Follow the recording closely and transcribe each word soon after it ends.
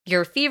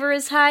Your fever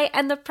is high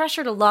and the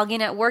pressure to log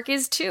in at work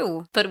is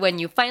too. But when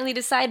you finally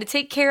decide to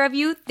take care of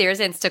you, there's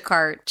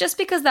Instacart. Just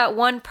because that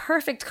one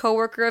perfect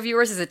coworker of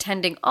yours is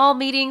attending all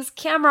meetings,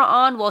 camera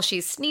on while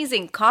she's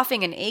sneezing,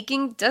 coughing, and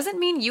aching, doesn't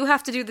mean you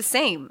have to do the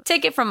same.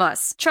 Take it from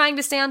us. Trying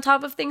to stay on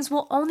top of things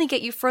will only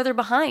get you further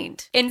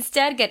behind.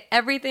 Instead, get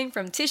everything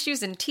from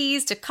tissues and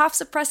teas to cough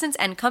suppressants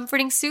and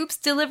comforting soups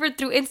delivered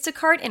through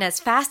Instacart in as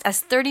fast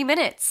as 30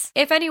 minutes.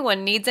 If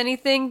anyone needs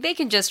anything, they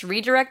can just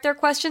redirect their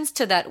questions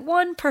to that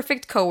one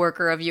perfect coworker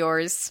of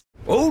yours.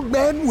 Old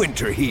Man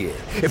Winter here.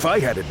 If I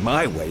had it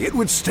my way, it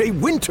would stay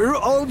winter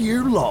all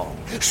year long.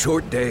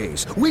 Short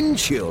days, wind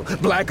chill,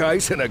 black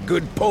ice, and a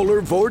good polar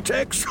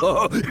vortex.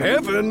 Oh,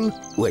 heaven.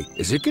 Wait,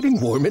 is it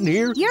getting warm in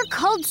here? Your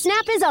cold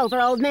snap is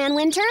over, Old Man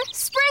Winter.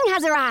 Spring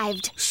has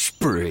arrived.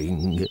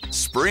 Spring.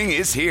 Spring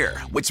is here,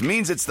 which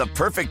means it's the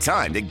perfect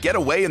time to get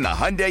away in the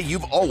Hyundai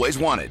you've always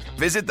wanted.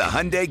 Visit the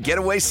Hyundai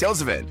Getaway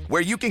Sales Event,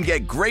 where you can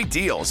get great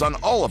deals on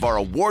all of our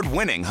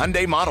award-winning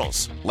Hyundai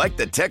models, like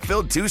the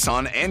tech-filled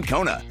Tucson and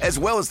Kona, as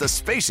well as the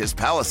spacious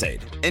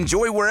Palisade.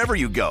 Enjoy wherever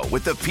you go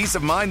with the peace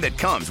of mind that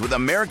comes with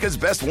America's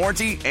best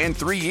warranty and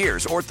 3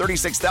 years or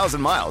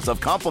 36,000 miles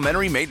of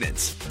complimentary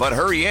maintenance. But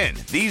hurry in,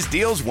 these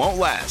deals won't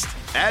last.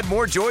 Add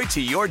more joy to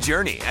your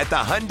journey at the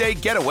Hyundai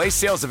Getaway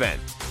Sales Event.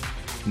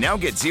 Now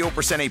get 0%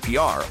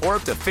 APR or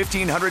up to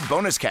 $1,500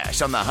 bonus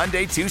cash on the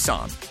Hyundai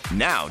Tucson.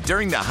 Now,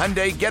 during the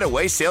Hyundai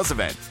Getaway Sales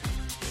Event.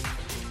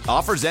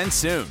 Offers end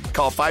soon.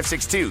 Call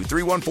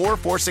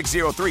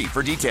 562-314-4603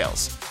 for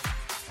details.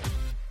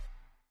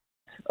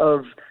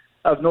 Of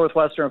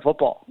Northwestern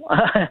football.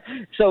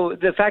 So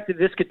the fact that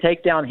this could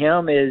take down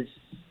him is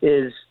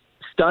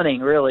stunning,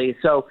 really.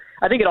 So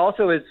I think it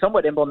also is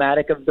somewhat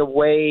emblematic of the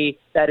way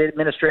that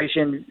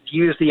administration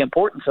views the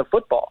importance of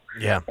football.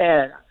 Yeah.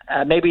 And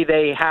maybe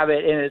they have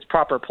it in its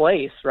proper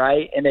place,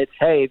 right? And it's,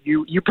 hey, if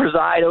you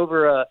preside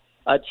over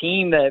a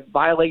team that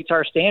violates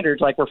our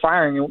standards, like we're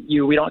firing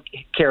you, we don't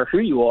care who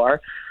you are.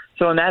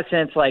 So in that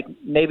sense, like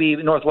maybe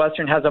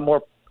Northwestern has a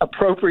more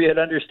appropriate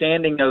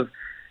understanding of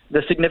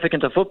the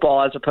significance of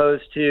football as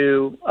opposed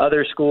to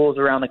other schools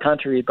around the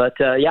country. But,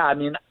 yeah, I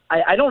mean,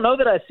 I don't know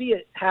that I see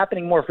it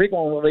happening more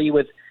frequently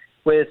with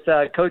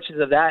coaches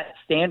of that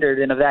standard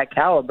and of that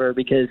caliber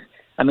because,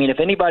 I mean, if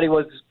anybody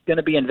was going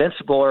to be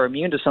invincible or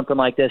immune to something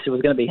like this, it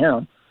was going to be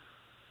him.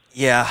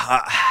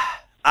 Yeah,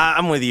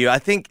 I'm with you. I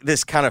think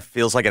this kind of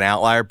feels like an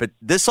outlier, but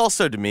this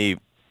also, to me,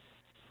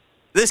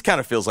 this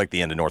kind of feels like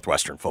the end of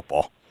Northwestern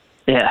football.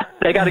 Yeah,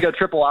 they got to go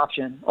triple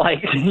option.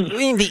 Like, you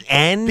mean the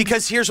end?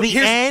 Because here's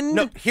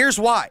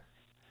why.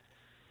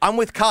 I'm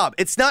with Cobb.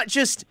 It's not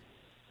just,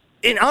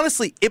 and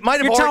honestly, it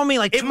might have. You're telling me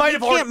like you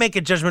can't make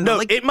a judgment. No,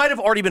 like, it might have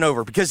already been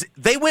over because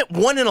they went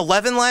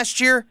 1-11 last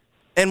year,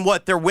 and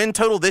their win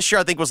total this year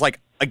I think was like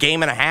a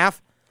game and a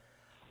half.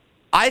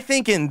 I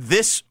think in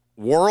this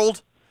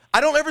world,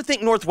 I don't ever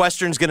think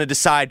Northwestern's going to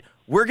decide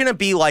we're going to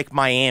be like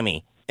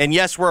Miami. And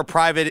yes, we're a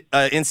private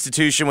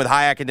institution with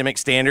high academic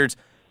standards.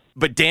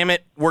 But damn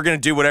it, we're going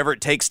to do whatever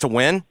it takes to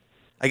win.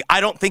 Like,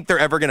 I don't think they're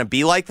ever going to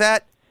be like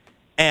that.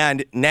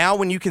 And now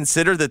when you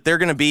consider that they're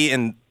going to be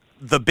in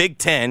the Big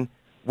Ten,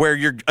 where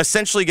you're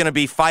essentially going to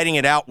be fighting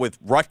it out with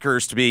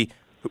Rutgers to be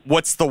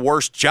what's the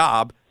worst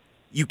job,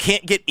 you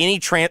can't get any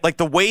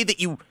the way that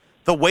you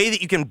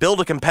can build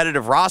a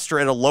competitive roster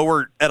at a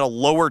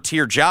lower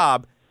tier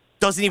job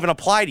doesn't even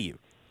apply to you.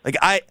 Like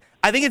I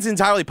think it's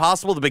entirely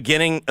possible the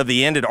beginning of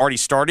the end had already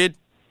started,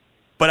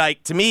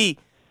 but to me.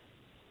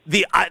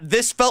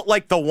 This felt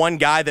like the one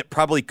guy that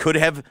probably could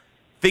have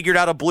figured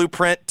out a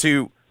blueprint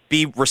to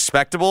be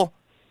respectable,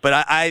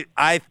 but I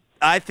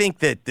think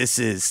that this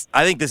is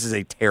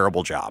a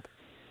terrible job.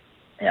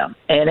 Yeah,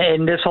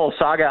 and this whole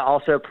saga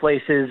also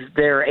places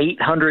their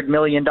 $800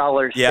 million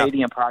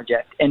stadium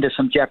project into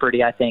some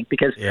jeopardy, I think,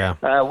 because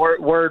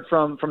word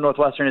from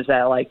Northwestern is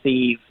that like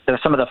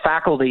some of the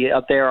faculty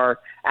up there are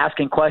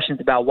asking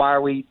questions about why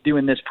are we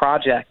doing this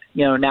project,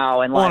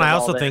 now. And I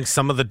also think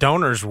some of the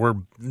donors were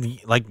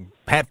like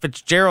Pat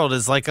Fitzgerald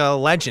is like a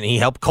legend. He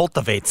helped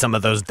cultivate some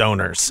of those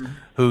donors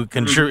who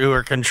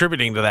are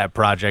contributing to that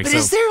project. But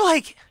is there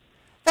like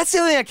that's the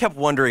other thing I kept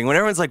wondering when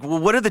everyone's like, well,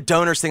 what are the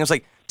donors thing? I was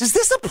like, does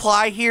this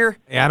apply here?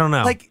 Yeah, I don't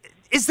know. Like,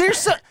 is there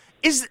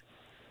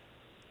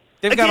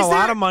They've got a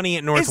lot of money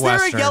at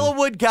Northwestern. Is there a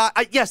Yellowwood guy?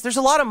 Yes, there's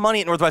a lot of money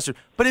at Northwestern.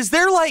 But is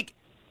there like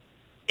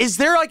a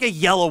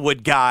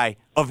Yellowwood guy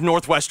of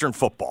Northwestern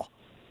football?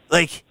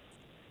 Like,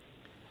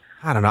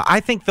 I don't know. I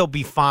think they'll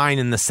be fine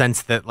in the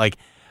sense that like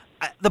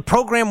the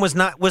program was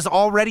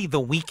already the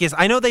weakest.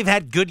 I know they've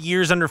had good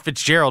years under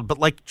Fitzgerald, but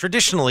like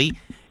traditionally,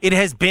 it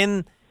has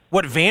been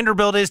what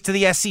Vanderbilt is to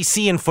the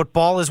SEC in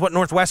football is what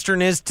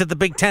Northwestern is to the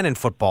Big Ten in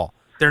football.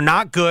 They're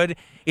not good.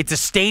 It's a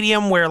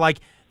stadium where like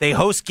they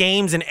host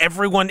games and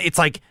everyone. It's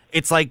like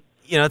it's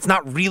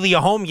not really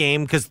a home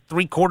game because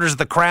 3/4 of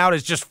the crowd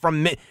is just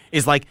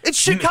it's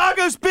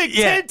Chicago's Big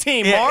Ten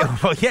team,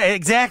 Mark. Well, yeah,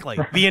 exactly.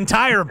 The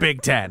entire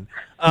Big Ten.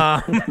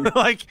 I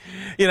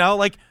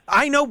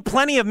know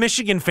plenty of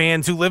Michigan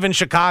fans who live in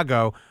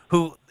Chicago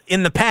who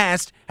in the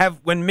past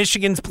when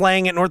Michigan's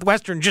playing at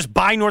Northwestern, just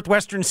buy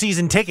Northwestern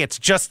season tickets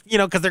just,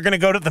 because they're going to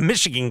go to the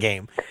Michigan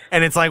game.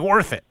 And it's like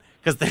worth it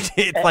because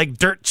it's like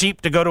dirt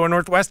cheap to go to a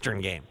Northwestern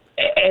game.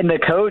 And the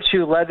coach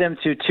who led them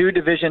to 2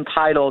 division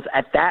titles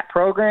at that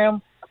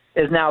program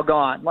is now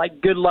gone.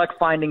 Like, good luck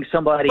finding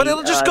somebody. But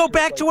it'll just go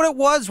back to what it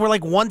was, where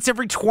like once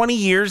every 20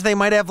 years they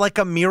might have like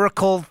a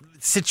miracle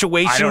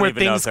situation where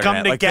things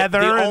come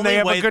together and they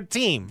have a good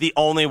team. The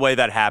only way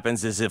that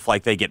happens is if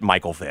like they get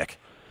Michael Vick.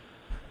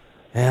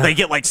 Yeah. They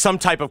get like some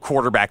type of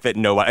quarterback that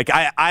nobody.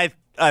 Like, I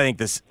think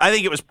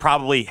it was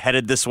probably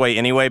headed this way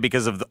anyway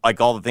because of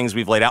all the things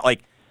we've laid out.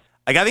 Like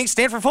I think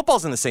Stanford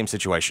football's in the same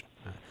situation.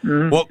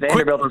 Mm-hmm. Well,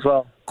 Vanderbilt as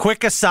well.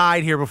 Quick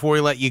aside here before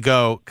we let you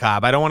go,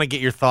 Cobb. I don't want to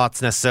get your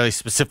thoughts necessarily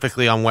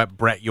specifically on what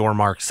Brett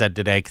Yormark said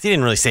today because he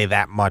didn't really say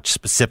that much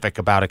specific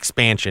about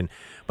expansion.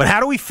 But how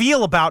do we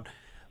feel about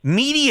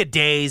media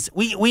days?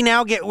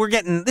 We're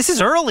getting this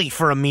is early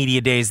for a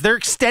media days. They're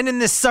extending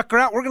this sucker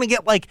out. We're going to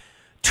get like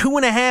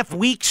 2.5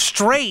 weeks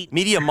straight.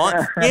 Media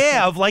month.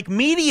 Yeah, of like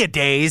media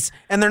days,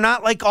 and they're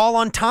not like all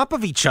on top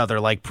of each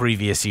other like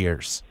previous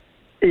years.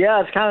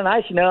 Yeah, it's kind of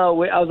nice. I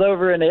was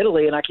over in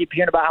Italy, and I keep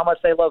hearing about how much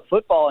they love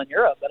football in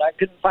Europe, but I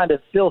couldn't find a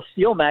Phil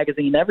Steele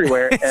magazine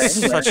everywhere.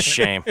 Such a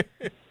shame.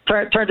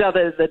 Turns out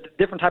that the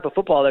different type of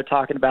football they're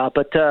talking about.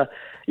 But,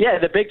 yeah,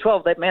 the Big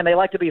 12, they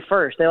like to be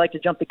first. They like to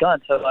jump the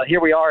gun. So here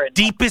we are.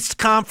 Deepest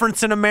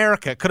conference in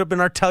America. Could have been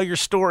our Tell Your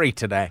Story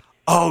today.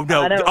 Oh,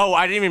 no.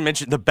 I didn't even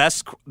mention the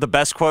best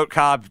quote,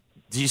 Cobb.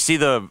 Do you see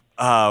some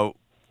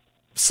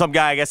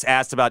guy, I guess,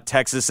 asked about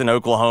Texas and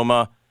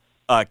Oklahoma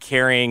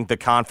carrying the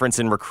conference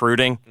in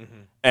recruiting. Mm-hmm.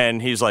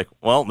 And he's like,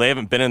 well, they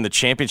haven't been in the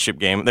championship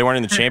game. They weren't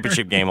in the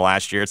championship game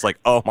last year. It's like,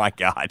 oh, my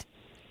God.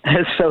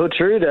 That's so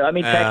true, though. I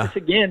mean, Texas,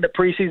 again, the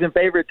preseason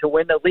favorite to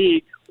win the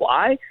league.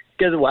 Why?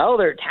 Because,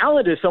 their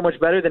talent is so much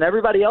better than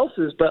everybody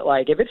else's. But,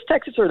 if it's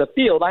Texas or the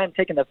field, I am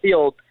taking the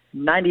field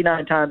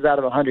 99 times out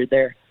of 100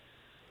 there.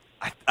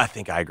 I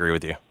think I agree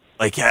with you.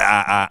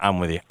 I'm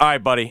with you. All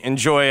right, buddy.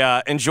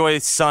 Enjoy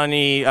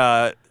sunny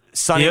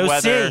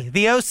weather.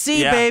 The OC,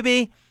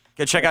 baby.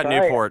 Go check out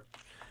Newport.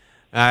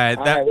 All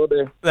right, we'll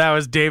do. That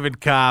was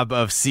David Cobb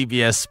of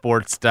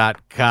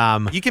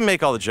CBSSports.com. You can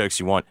make all the jokes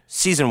you want.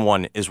 Season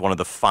 1 is one of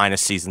the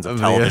finest seasons of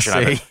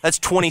television. That's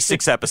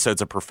 26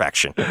 episodes of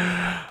perfection.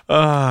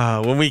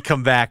 When we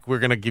come back, we're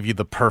going to give you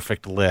the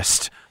perfect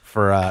list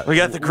for we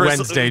got the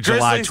Wednesday,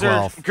 July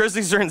 12th.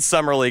 Grizzlies are in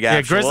Summer League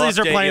action. Yeah, Grizzlies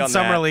are playing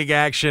Summer League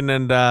action,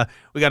 and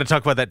we got to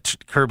talk about that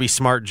Kirby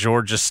Smart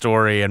Georgia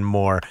story and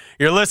more.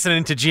 You're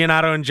listening to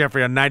Giannato and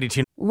Jeffrey on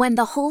 92. When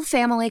the whole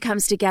family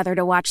comes together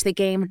to watch the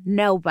game,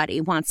 nobody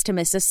wants to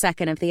miss a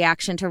second of the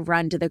action to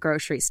run to the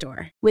grocery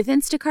store. With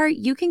Instacart,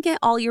 you can get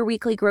all your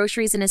weekly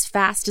groceries in as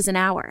fast as an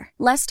hour.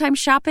 Less time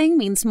shopping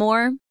means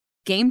more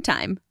game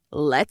time.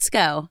 Let's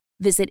go.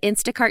 Visit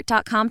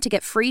instacart.com to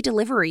get free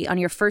delivery on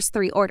your first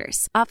 3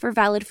 orders. Offer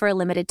valid for a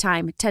limited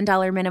time.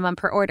 $10 minimum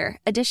per order.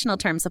 Additional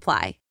terms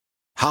apply.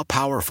 How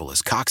powerful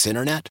is Cox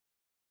Internet?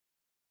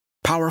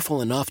 Powerful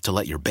enough to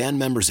let your band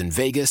members in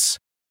Vegas,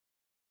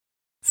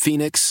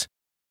 Phoenix,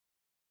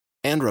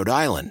 and Rhode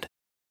Island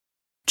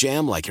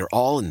jam like you're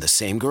all in the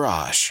same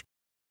garage.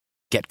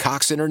 Get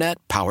Cox Internet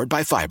powered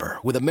by fiber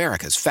with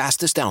America's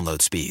fastest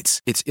download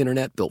speeds. It's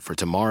internet built for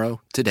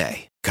tomorrow,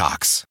 today.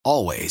 Cox,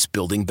 always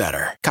building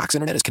better. Cox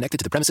Internet is connected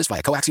to the premises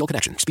via coaxial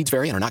connection. Speeds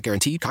vary and are not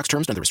guaranteed. Cox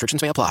terms and other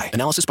restrictions may apply.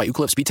 Analysis by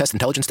Ookla Speed Test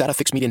Intelligence Data.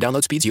 Fixed median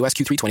download speeds. US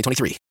Q3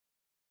 2023.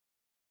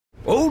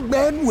 Old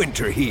Man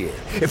Winter here.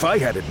 If I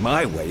had it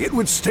my way, it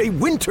would stay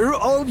winter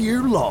all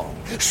year long.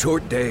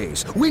 Short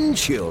days, wind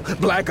chill,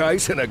 black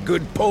ice, and a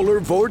good polar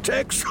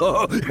vortex.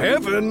 Oh,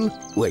 heaven.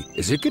 Wait,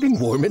 is it getting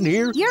warm in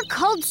here? Your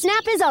cold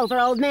snap is over,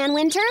 Old Man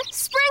Winter.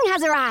 Spring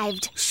has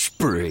arrived.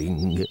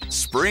 Spring.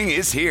 Spring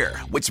is here,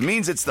 which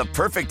means it's the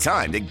perfect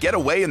time to get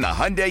away in the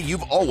Hyundai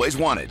you've always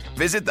wanted.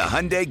 Visit the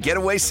Hyundai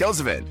Getaway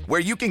Sales Event, where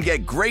you can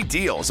get great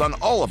deals on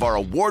all of our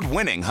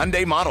award-winning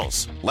Hyundai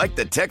models, like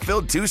the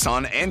tech-filled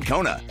Tucson and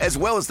Kona, as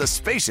well as the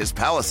spacious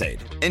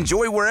Palisade.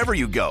 Enjoy wherever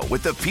you go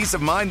with the peace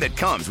of mind that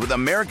comes with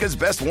America's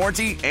best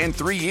warranty and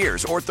 3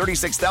 years or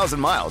 36,000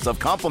 miles of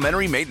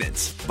complimentary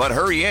maintenance. But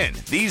hurry in,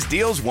 these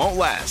deals won't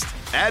last.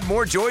 Add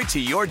more joy to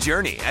your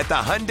journey at the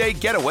Hyundai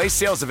Getaway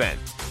Sales Event.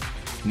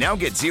 Now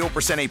get 0%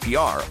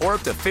 APR or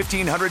up to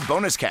 $1,500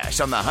 bonus cash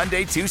on the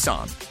Hyundai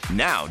Tucson.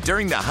 Now,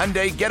 during the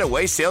Hyundai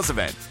Getaway Sales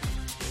Event.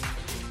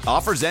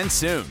 Offers end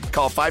soon.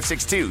 Call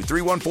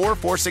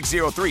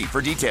 562-314-4603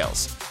 for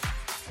details.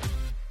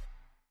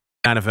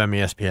 Kind of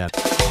ESPN.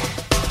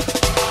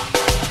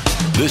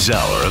 This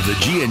hour of the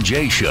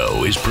G&J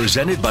Show is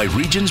presented by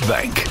Regions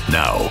Bank.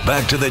 Now,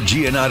 back to the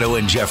Giannato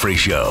and Jeffrey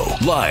Show,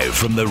 live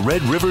from the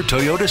Red River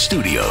Toyota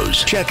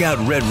Studios. Check out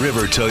Red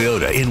River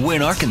Toyota in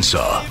Wynn,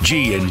 Arkansas.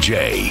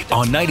 G&J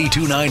on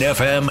 92.9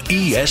 FM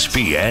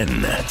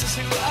ESPN.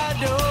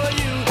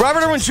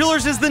 Robert Irwin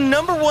Jewelers is the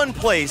 #1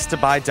 place to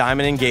buy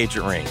diamond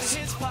engagement rings.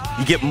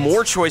 You get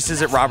more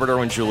choices at Robert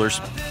Irwin Jewelers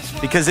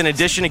because in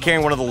addition to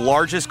carrying one of the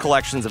largest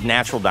collections of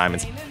natural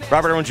diamonds,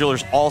 Robert Irwin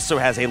Jewelers also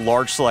has a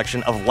large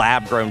selection of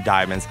lab-grown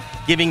diamonds,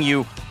 giving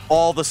you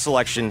all the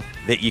selection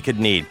that you could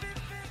need.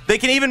 They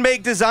can even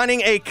make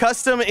designing a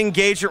custom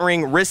engagement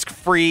ring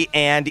risk-free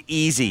and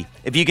easy.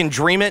 If you can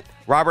dream it,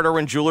 Robert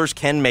Irwin Jewelers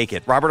can make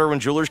it. Robert Irwin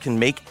Jewelers can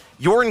make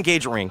your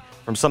engagement ring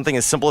from something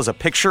as simple as a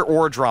picture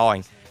or a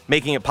drawing,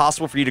 making it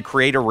possible for you to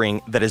create a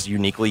ring that is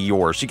uniquely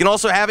yours. You can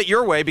also have it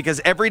your way because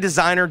every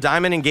designer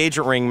diamond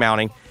engagement ring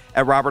mounting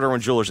at Robert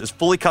Irwin Jewelers is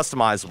fully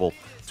customizable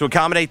to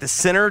accommodate the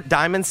center,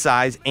 diamond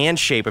size, and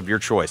shape of your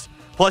choice.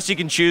 Plus, you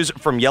can choose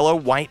from yellow,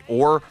 white,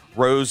 or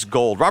rose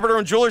gold. Robert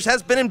Irwin Jewelers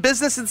has been in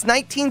business since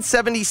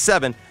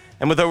 1977,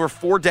 and with over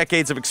 4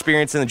 decades of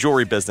experience in the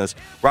jewelry business,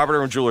 Robert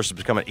Irwin Jewelers has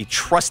become a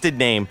trusted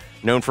name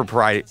known for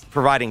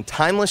providing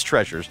timeless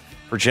treasures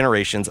for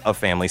generations of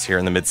families here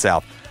in the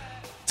Mid-South.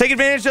 Take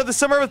advantage of the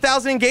Summer of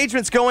 1,000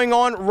 engagements going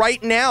on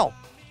right now.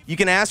 You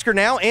can ask her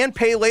now and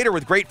pay later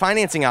with great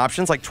financing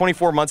options like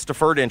 24 months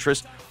deferred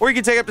interest, or you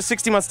can take up to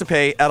 60 months to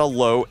pay at a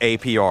low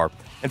APR.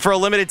 And for a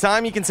limited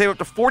time, you can save up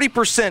to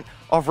 40%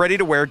 off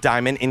ready-to-wear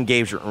diamond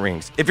engagement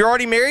rings. If you're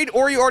already married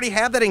or you already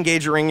have that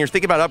engagement ring, you're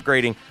thinking about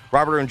upgrading,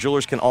 Robert Irwin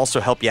Jewelers can also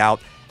help you out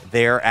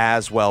there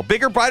as well.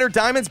 Bigger, brighter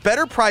diamonds,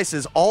 better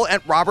prices, all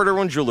at Robert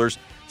Irwin Jewelers.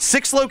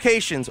 6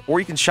 locations, or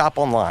you can shop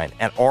online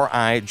at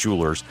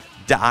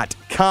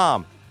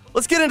rijewelers.com.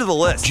 Let's get into the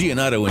list.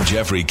 Giannotto and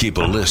Jeffrey keep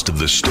a list of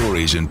the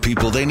stories and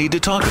people they need to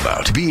talk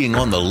about. Being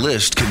on the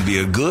list can be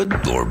a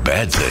good or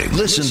bad thing.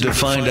 Listen to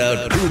find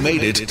out who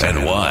made it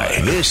and why.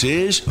 This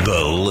is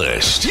The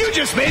List. You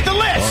just made the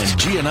list! On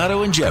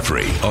Giannotto and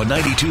Jeffrey on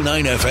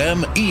 92.9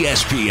 FM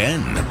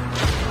ESPN.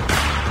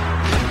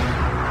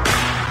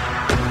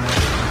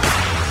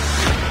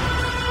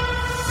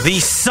 The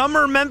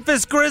Summer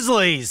Memphis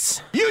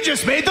Grizzlies. You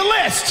just made the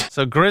list!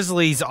 So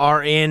Grizzlies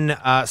are in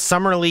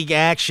Summer League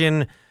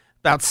action.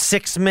 About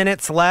 6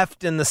 minutes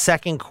left in the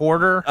second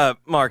quarter.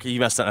 Mark,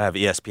 you must not have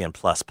ESPN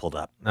Plus pulled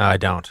up. No, I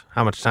don't.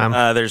 How much time?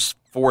 There's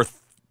 4:30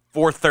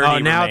 Oh,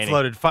 now remaining. it's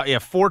loaded.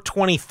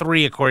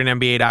 4:23 according to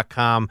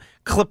NBA.com.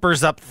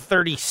 Clippers up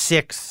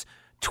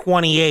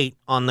 36-28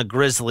 on the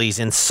Grizzlies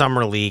in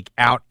Summer League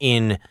out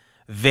in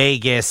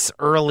Vegas.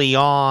 Early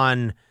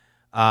on,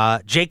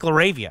 Jake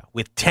LaRavia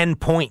with 10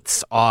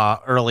 points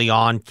early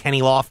on.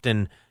 Kenny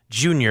Lofton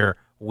Jr.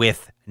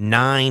 with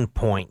 9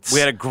 points. We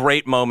had a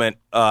great moment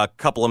a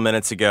couple of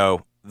minutes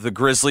ago. The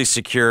Grizzlies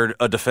secured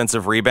a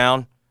defensive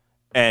rebound,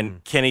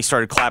 and Kenny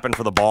started clapping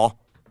for the ball.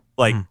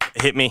 Like,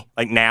 hit me,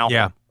 like now.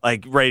 Yeah.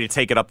 Like, ready to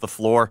take it up the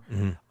floor.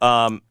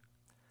 I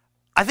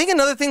think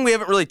another thing we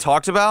haven't really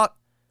talked about.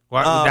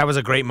 Well, that was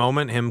a great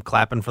moment, him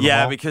clapping for the ball.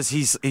 Yeah, because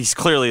he's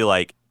clearly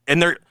like,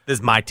 and this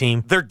is my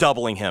team. They're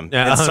doubling him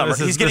Yeah, in summer.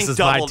 this is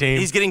my team.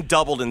 He's getting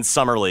doubled in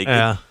summer league.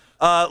 Yeah.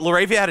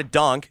 LaRavia had a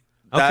dunk.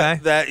 Okay.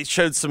 That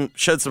showed some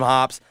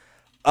hops.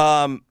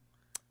 I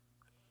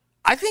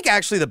think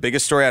actually the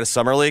biggest story out of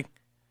Summer League,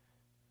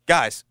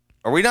 guys,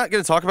 are we not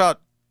going to talk about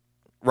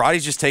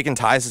Roddy's just taking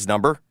Tyus'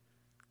 number?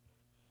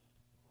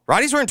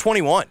 Roddy's wearing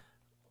 21.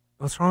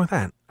 What's wrong with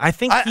that? I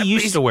think he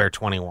used to wear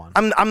 21.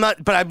 I'm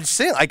not, but I'm just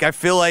saying, like, I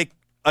feel like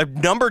a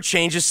number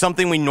change is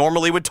something we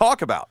normally would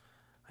talk about.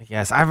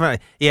 Yes,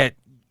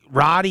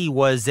 Roddy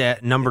was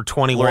at number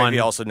 21.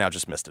 LaRavia also now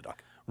just missed a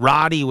dunk.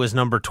 Roddy was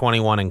number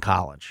 21 in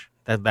college.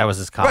 That was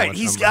his college Right,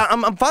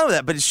 number. I'm fine with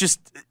that, but it's just,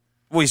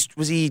 was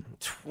he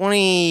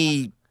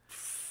 20?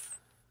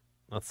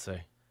 Let's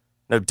see.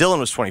 No, Dylan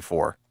was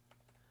 24.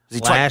 Was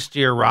he Last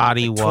year,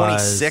 Roddy was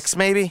 26,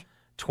 maybe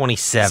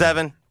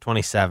 27.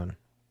 27.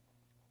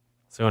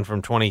 So he went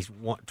from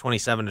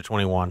 27 to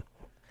 21.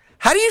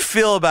 How do you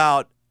feel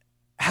about?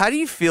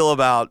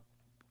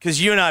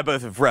 Because you and I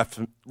both have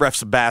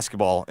refs of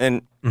basketball,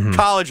 and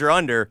college or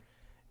under,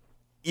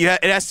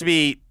 it has to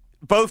be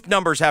both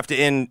numbers have to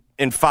end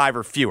in 5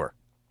 or fewer.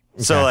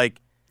 Okay. So, like,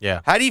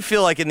 yeah. How do you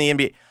feel like in the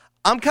NBA?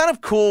 I'm kind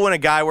of cool when a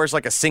guy wears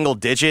like a single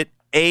digit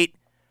 8,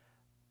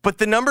 but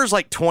the number's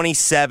like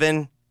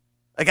 27.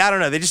 Like, I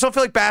don't know. They just don't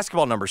feel like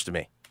basketball numbers to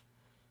me.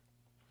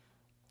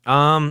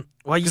 Well,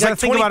 you got to like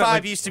think 25 about it.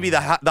 Like, used to be the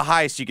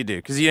highest you could do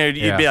because you'd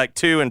be like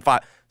 2 and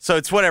 5. So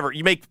it's whatever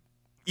you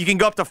can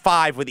go up to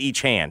 5 with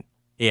each hand.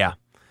 Yeah,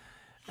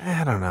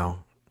 I don't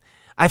know.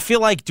 I feel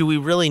like, do we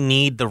really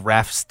need the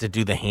refs to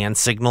do the hand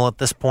signal at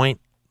this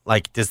point?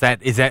 Like, is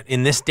that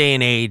in this day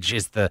and age,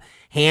 is the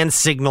hand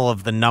signal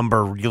of the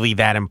number really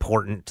that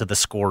important to the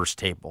scores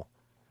table?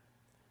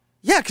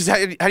 Yeah, because how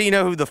do you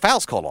know who the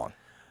foul's called on?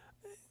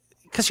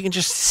 Because you can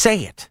just say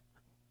it.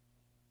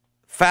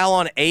 Foul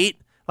on 8.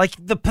 Like,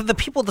 the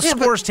people at the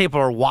scores table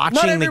are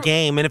watching the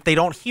game, and if they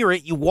don't hear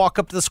it, you walk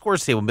up to the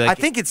scores table and be like...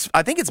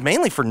 I think it's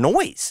mainly for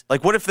noise.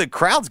 Like, what if the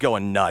crowd's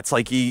going nuts?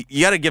 Like, you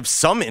got to give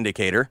some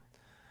indicator.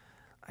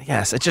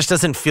 Yes, it just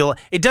doesn't feel...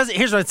 It doesn't...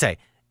 Here's what I'd say.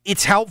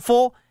 It's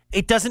helpful.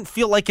 It doesn't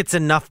feel like it's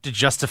enough to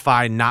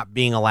justify not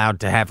being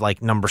allowed to have,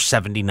 like, number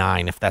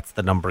 79 if that's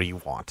the number you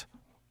want.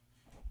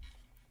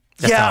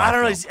 That's yeah, I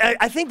don't know.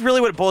 I think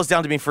really what it boils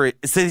down to me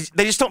is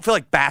they just don't feel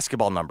like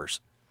basketball numbers.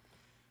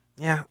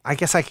 Yeah, I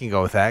guess I can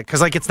go with that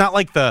because, like, it's not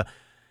like the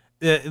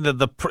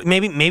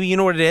maybe you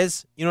know what it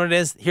is. You know what it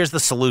is. Here's the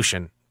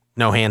solution: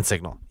 no hand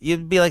signal.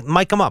 You'd be like,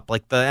 mic them up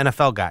like the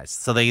NFL guys,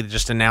 so they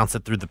just announce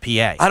it through the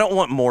PA. I don't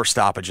want more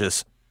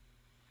stoppages.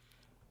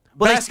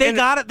 Well, they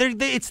got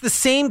it. It's the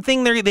same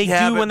thing they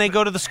do when they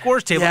go to the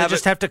scores table. They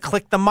just have to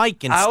click the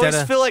mic instead. I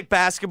always feel like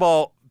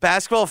basketball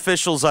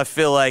officials, I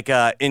feel like,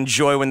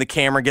 enjoy when the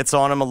camera gets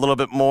on them a little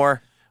bit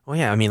more. Well,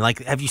 yeah, I mean,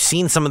 like, have you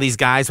seen some of these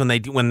guys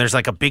when there's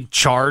like a big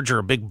charge or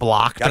a big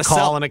block to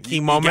call in a key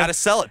moment? You got to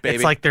sell it, baby.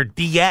 It's like they're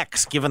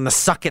DX giving the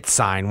suck it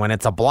sign when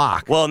it's a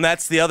block. Well, and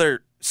that's the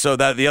other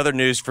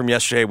news from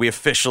yesterday. We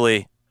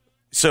officially,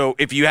 so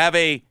if you have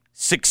a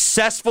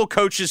successful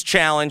coach's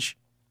challenge,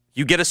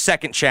 you get a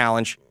second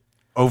challenge.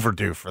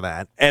 Overdue for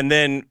that. And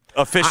then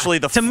officially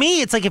to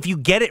me, it's like if you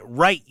get it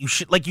right,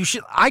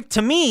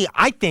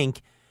 I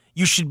think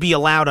you should be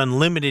allowed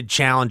unlimited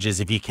challenges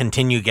if you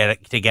continue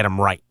to get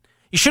them right.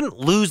 You shouldn't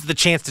lose the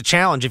chance to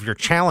challenge if your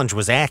challenge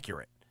was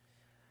accurate.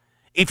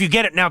 If you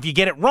get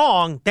it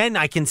wrong, then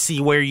I can see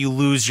where you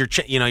lose your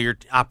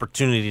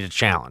opportunity to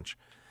challenge.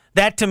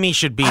 That to me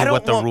should be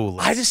what the rule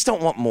is. I just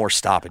don't want more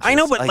stoppages. I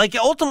know, but like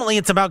ultimately,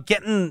 it's about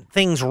getting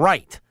things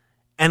right,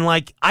 and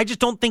like I just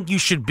don't think you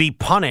should be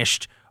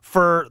punished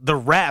for the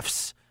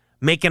refs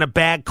making a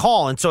bad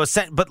call. And so,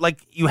 but like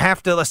you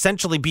have to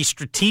essentially be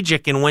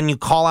strategic in when you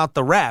call out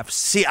the refs.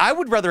 See, I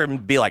would rather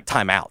it be like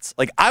timeouts.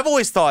 Like I've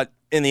always thought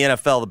in the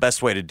NFL, the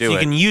best way to do you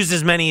can use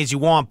as many as you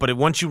want, but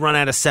once you run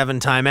out of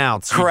 7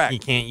 timeouts, you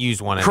can't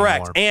use one anymore.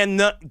 Correct.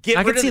 And I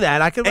can see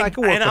that. I could work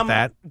with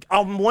that. I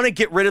want to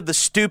get rid of the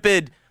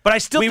stupid. But I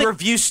still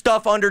review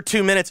stuff under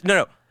 2 minutes.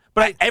 No.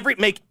 But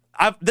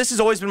this has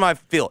always been my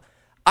feel.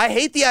 I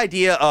hate the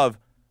idea of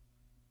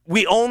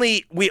we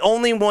only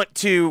want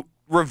to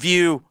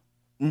review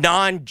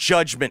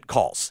non-judgment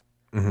calls.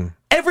 Mm-hmm.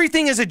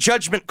 Everything is a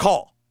judgment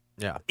call.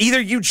 Yeah.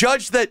 Either you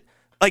judge that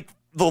like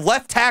the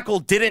left tackle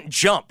didn't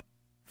jump.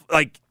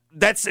 Like,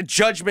 that's a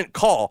judgment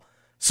call.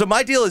 So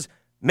my deal is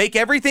make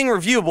everything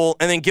reviewable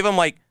and then give them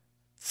like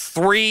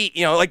 3,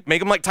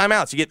 make them like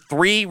timeouts. You get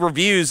 3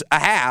 reviews a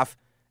half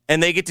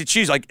and they get to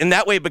choose. Like, and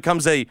that way it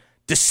becomes a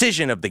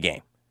decision of the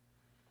game.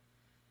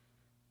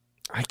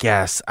 I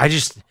guess.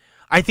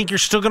 I think you're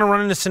still going to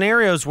run into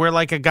scenarios where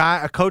like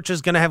a coach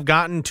is going to have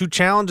gotten 2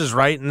 challenges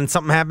right and then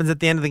something happens at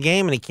the end of the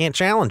game and he can't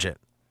challenge it.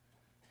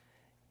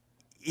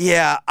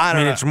 Yeah, I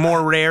don't know. It's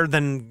more rare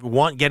than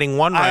getting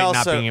one right and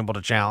not being able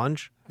to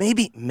challenge.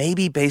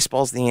 Maybe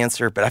baseball's the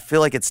answer, but I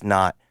feel like it's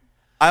not.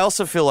 I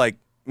also feel like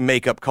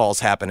makeup calls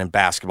happen in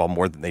basketball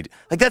more than they do.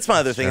 Like, that's my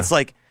other thing. It's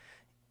like,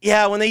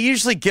 yeah, when they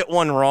usually get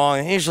one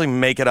wrong, they usually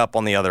make it up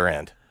on the other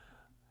end.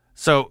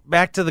 So,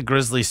 back to the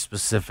Grizzlies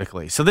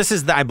specifically. So, this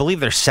is, I believe,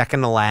 their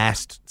second to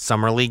last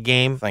Summer League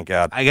game. Thank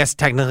God. I guess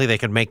technically they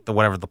could make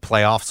whatever the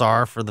playoffs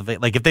are for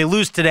like, if they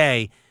lose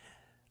today,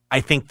 I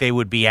think they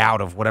would be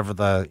out of whatever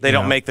They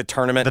don't make the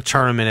tournament. The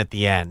tournament at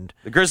the end.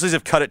 The Grizzlies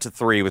have cut it to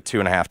 3 with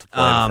 2.5 to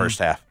play in the first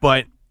half.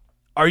 But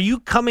are you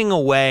coming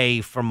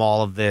away from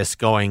all of this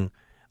going,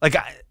 like,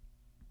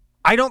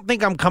 I don't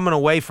think I'm coming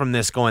away from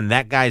this going,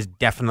 that guy's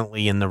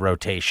definitely in the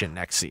rotation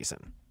next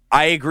season.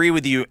 I agree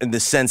with you in the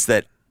sense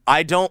that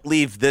I don't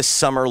leave this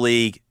Summer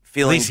League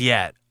feeling. At least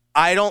yet.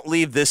 I don't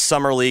leave this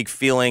Summer League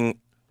feeling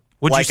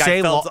Would like you say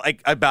I felt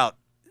like about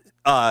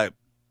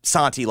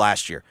Santi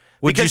last year.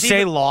 Would you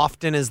say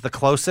Lofton is the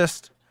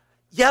closest?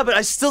 Yeah, but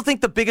I still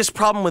think the biggest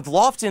problem with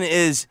Lofton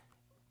is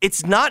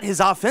it's not his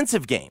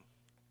offensive game.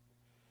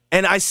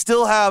 And I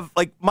still have,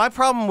 like, my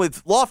problem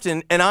with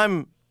Lofton, and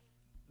I'm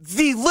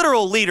the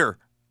literal leader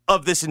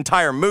of this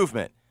entire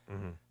movement.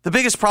 Mm-hmm. The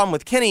biggest problem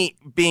with Kenny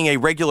being a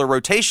regular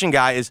rotation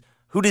guy is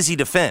who does he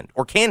defend,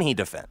 or can he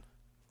defend?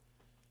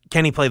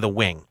 Can he play the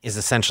wing is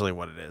essentially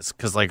what it is.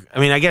 Because, like, I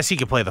mean, I guess he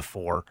could play the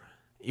 4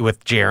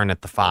 with Jaren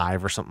at the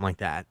 5 or something like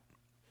that.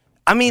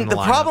 I mean, the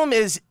problem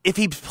is if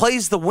he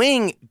plays the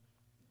wing,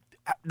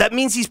 that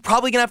means he's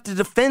probably going to have to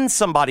defend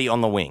somebody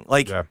on the wing.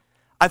 Like, yeah.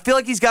 I feel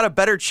like he's got a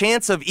better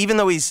chance of, even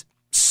though he's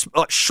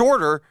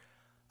shorter,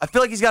 I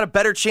feel like he's got a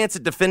better chance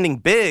at defending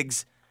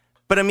bigs.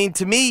 But, I mean,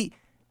 to me,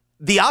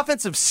 the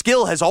offensive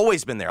skill has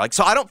always been there. Like,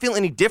 so I don't feel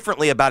any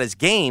differently about his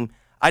game.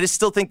 I just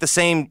still think the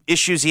same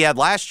issues he had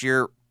last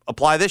year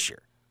apply this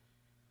year.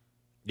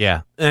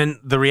 Yeah. And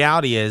the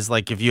reality is,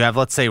 like, if you have,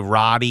 let's say,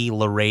 Roddy,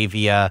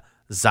 LaRavia,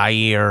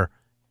 Zaire,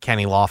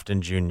 Kenny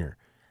Lofton Jr.,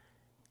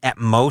 at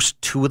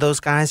most 2 of those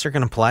guys are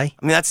going to play.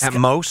 I mean, that's at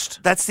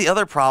most. That's the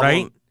other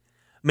problem.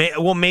 Right?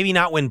 Well, maybe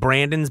not when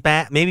Brandon's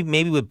back.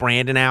 Maybe with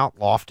Brandon out,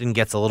 Lofton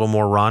gets a little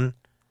more run.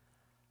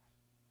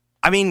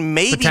 I mean,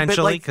 maybe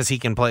potentially because he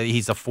can play.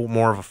 He's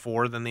more of a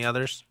 4 than the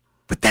others.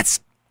 But that's,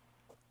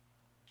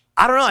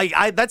 I don't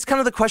know. That's kind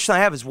of the question I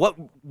have: is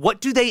what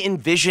do they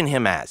envision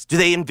him as? Do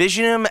they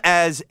envision him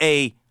as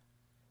a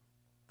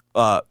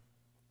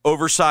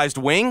oversized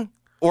wing?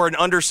 Or an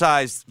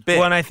undersized big.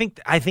 Well, and I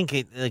think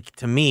it, like,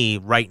 to me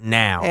right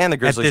now, and the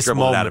Grizzlies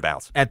dribbled it out of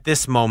bounds. At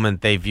this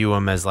moment, they view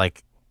him as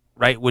like,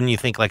 right? Wouldn't you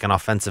think like an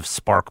offensive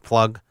spark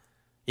plug,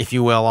 if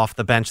you will, off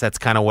the bench? That's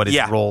kind of what his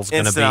role's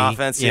going to be.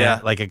 Offense,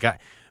 like a guy,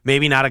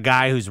 maybe not a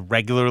guy who's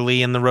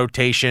regularly in the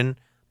rotation.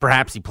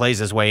 Perhaps he plays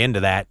his way into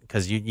that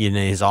because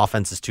his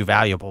offense is too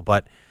valuable.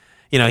 But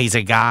he's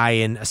a guy,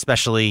 and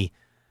especially,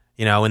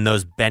 in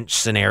those bench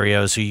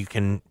scenarios who you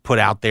can put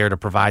out there to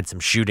provide some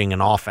shooting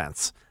and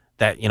offense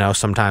that,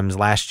 sometimes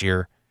last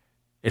year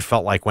it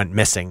felt like went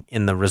missing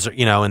in the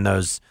in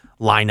those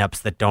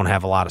lineups that don't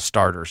have a lot of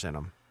starters in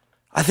them.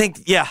 I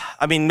think, yeah.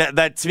 I mean,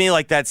 that to me,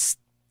 like that's.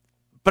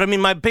 But I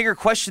mean, my bigger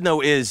question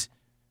though is,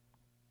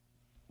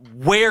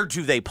 where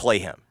do they play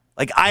him?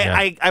 Like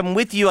I'm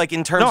with you. Like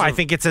in terms. No, of, I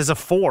think it's as a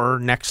 4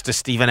 next to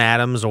Steven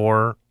Adams,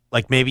 or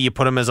like maybe you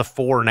put him as a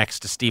 4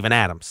 next to Steven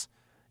Adams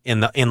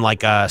in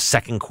like a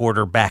second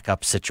quarter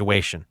backup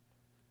situation.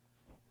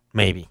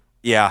 Maybe.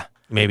 Yeah.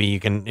 Maybe you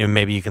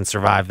can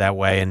survive that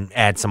way and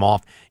add some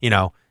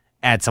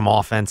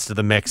offense to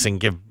the mix and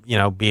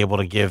be able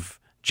to give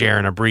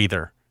Jaren a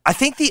breather. I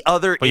think the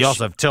other But you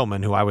also have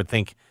Tillman, who I would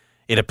think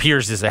it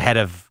appears is ahead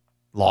of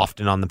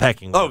Lofton on the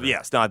pecking order. Oh,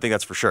 yes. No, I think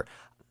that's for sure.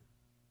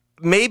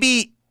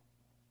 Maybe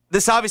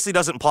this obviously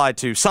doesn't apply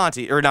to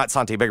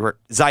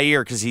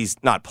Zaire, because he's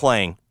not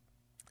playing.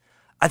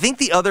 I think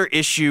the other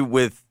issue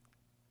with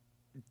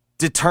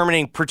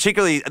determining,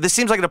 particularly, this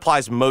seems like it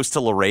applies most to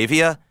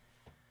LaRavia.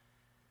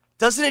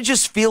 Doesn't it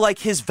just feel like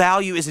his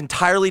value is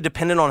entirely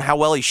dependent on how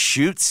well he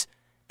shoots?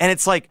 And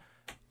it's like,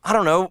 I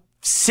don't know,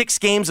 6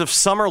 games of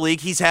Summer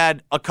League, he's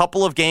had a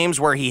couple of games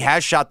where he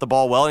has shot the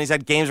ball well, and he's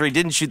had games where he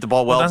didn't shoot the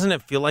ball well. Doesn't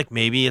it feel like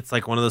maybe it's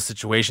like one of those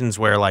situations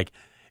where like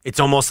it's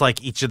almost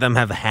like each of them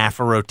have half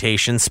a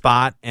rotation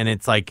spot, and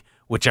it's like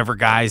whichever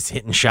guy's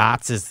hitting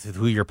shots is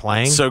who you're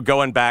playing? So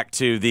going back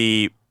to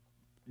the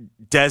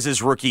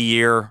Dez's rookie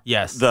year,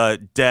 yes,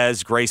 the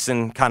Dez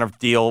Grayson kind of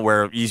deal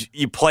where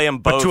you play them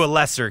both, but to a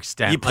lesser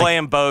extent. You play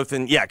them both,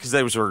 and yeah, because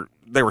they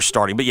were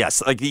starting. But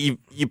yes, like you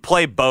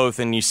play both,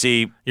 and you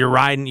see you're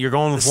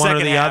going with one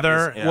or the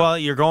other. Yeah. Well,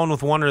 you're going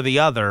with one or the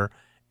other,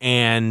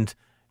 and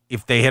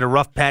if they hit a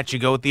rough patch, you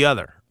go with the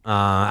other.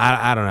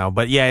 I don't know,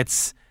 but yeah,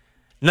 it's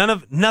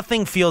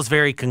nothing feels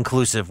very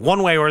conclusive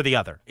one way or the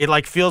other. It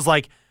like feels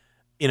like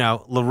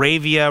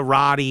LaRavia,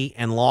 Roddy,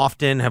 and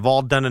Lofton have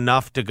all done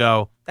enough to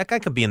go, that guy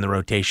could be in the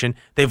rotation.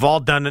 They've all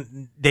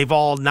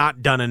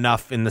not done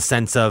enough in the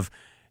sense of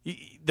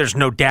there's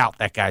no doubt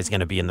that guy's going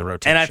to be in the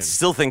rotation. And I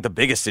still think the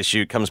biggest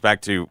issue comes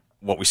back to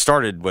what we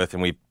started with,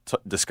 and we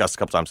discussed a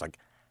couple times, like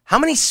how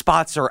many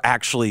spots are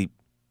actually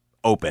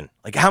open?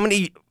 Like how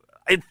many?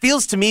 It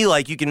feels to me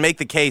like you can make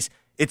the case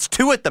it's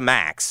 2 at the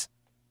max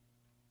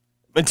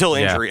until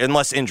injury,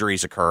 unless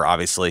injuries occur,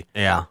 obviously.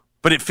 Yeah.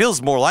 But it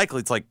feels more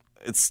likely it's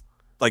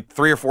like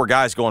 3 or 4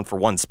 guys going for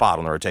one spot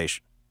on the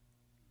rotation.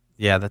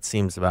 Yeah, that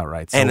seems about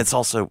right. And it's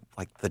also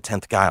like the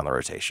 10th guy on the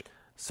rotation.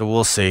 So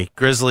we'll see.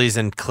 Grizzlies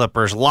and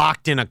Clippers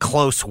locked in a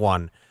close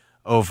one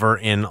over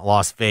in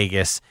Las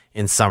Vegas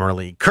in Summer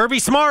League. Kirby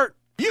Smart!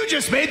 You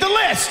just made the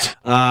list!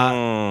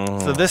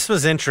 So this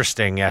was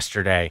interesting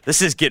yesterday.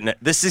 This is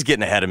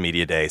getting ahead of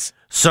media days.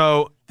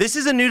 So this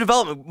is a new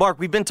development. Mark,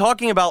 we've been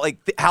talking about like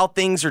how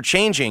things are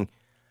changing.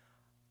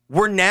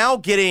 We're now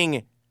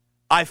getting,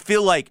 I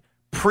feel like,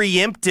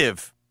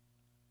 preemptive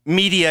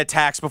media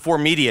attacks before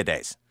media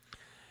days.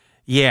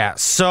 Yeah,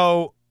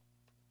 so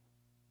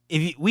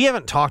we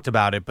haven't talked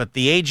about it, but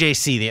the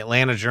AJC, the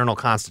Atlanta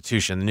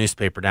Journal-Constitution, the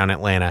newspaper down in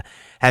Atlanta,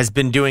 has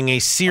been doing a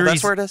series. Oh,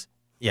 that's where it is?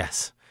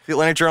 Yes. The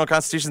Atlanta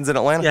Journal-Constitution's in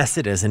Atlanta? Yes,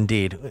 it is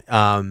indeed.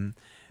 No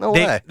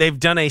way. They've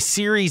done a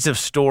series of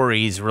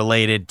stories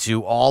related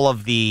to all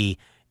of the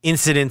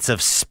incidents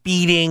of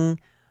speeding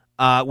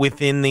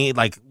within the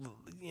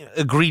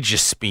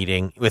egregious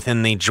speeding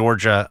within the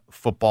Georgia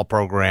football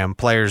program,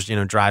 players,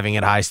 driving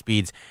at high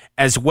speeds,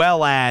 as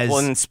well as... Well,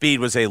 and speed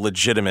was a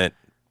legitimate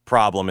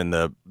problem in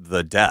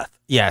the death.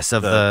 Yes,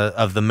 of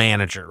the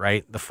manager,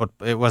 right?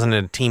 It wasn't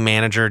a team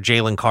manager.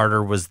 Jalen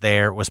Carter was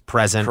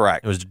present.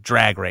 Correct. It was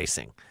drag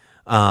racing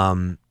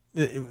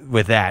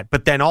with that.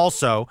 But then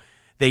also,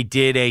 they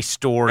did a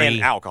story...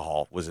 And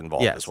alcohol was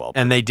involved as well.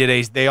 And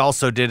they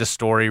also did a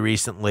story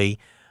recently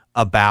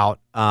about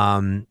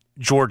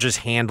Georgia's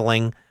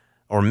handling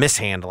or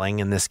mishandling,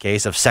 in this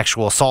case, of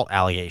sexual assault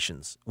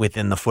allegations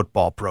within the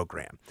football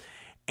program.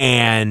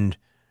 And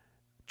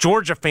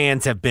Georgia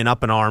fans have been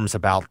up in arms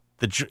about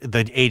the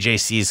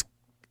AJC's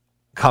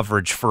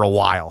coverage for a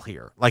while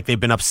here. Like, they've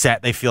been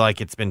upset. They feel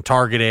like it's been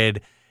targeted.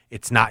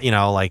 It's not, a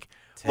lot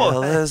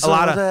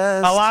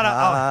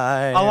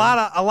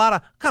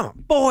of come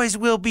on, boys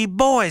will be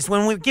boys.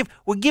 When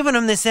we're giving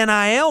them this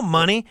NIL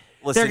money,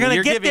 they're going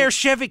to get their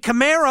Chevy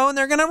Camaro and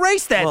they're going to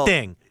race that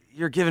thing.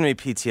 You're giving me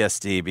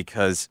PTSD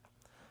because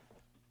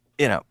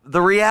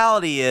the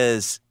reality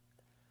is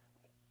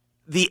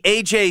the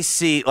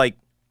AJC, like,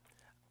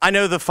 I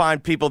know the fine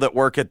people that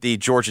work at the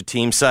Georgia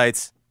team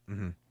sites,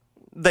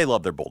 they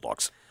love their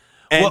Bulldogs.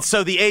 And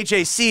so the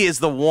AJC is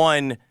the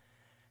one.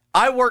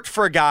 I worked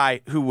for a guy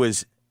who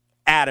was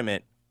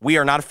adamant, we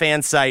are not a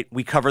fan site,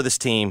 we cover this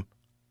team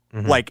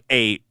like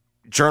a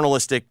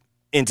journalistic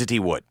entity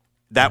would.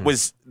 That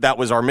was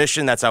our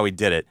mission, that's how we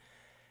did it.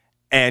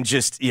 And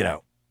just,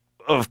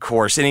 of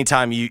course,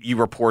 anytime you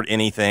report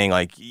anything,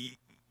 like,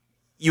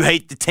 you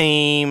hate the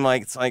team,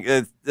 like, it's like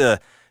the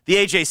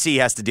AJC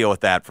has to deal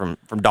with that from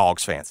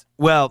Dogs fans.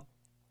 Well,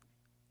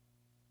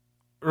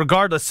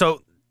 regardless,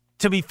 so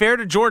to be fair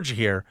to Georgia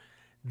here,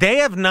 they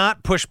have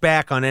not pushed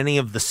back on any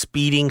of the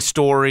speeding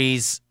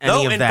stories,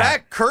 any of that. In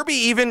fact,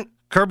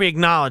 Kirby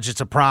acknowledged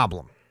it's a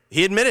problem.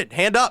 He admitted,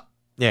 hand up.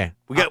 Yeah.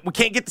 We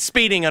can't get the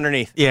speeding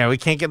underneath. Yeah, we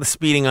can't get the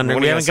speeding under.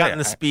 We haven't gotten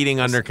the speeding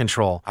under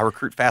control. I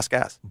recruit fast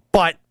guys.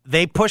 But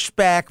they pushed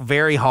back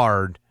very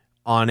hard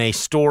on a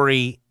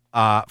story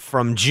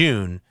from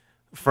June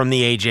from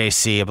the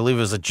AJC. I believe it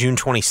was June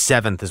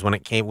 27th is when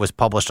it was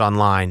published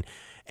online,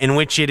 in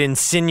which it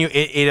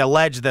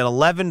alleged that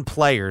 11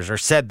 players, or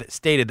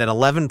stated that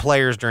 11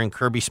 players during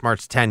Kirby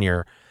Smart's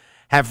tenure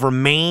have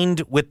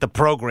remained with the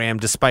program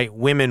despite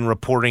women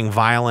reporting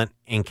violent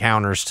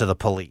encounters to the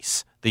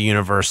police, the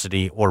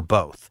university, or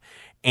both.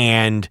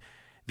 And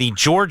the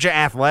Georgia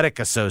Athletic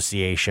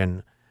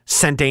Association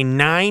sent a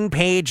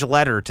 9-page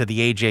letter to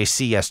the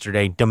AJC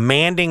yesterday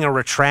demanding a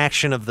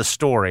retraction of the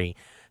story,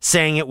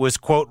 saying it was,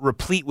 quote,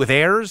 replete with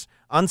errors,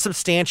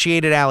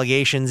 unsubstantiated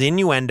allegations,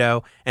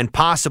 innuendo, and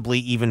possibly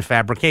even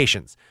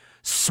fabrications.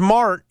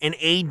 Smart and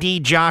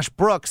AD Josh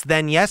Brooks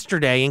then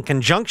yesterday, in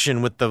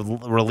conjunction with the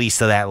release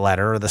of that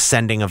letter, or the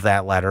sending of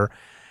that letter,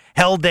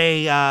 held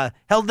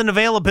an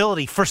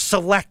availability for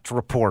select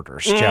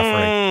reporters,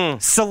 Jeffrey.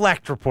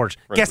 Select reporters.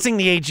 Guessing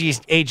the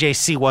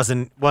AJC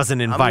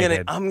wasn't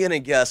invited. I'm gonna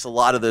guess a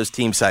lot of those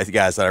team site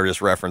guys that I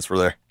just referenced were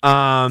there.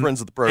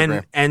 Friends of the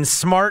program. And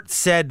Smart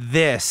said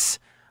this,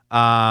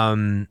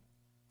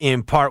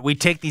 in part, we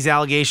take these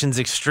allegations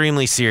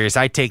extremely serious.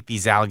 I take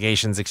these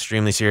allegations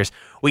extremely serious.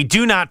 We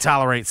do not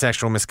tolerate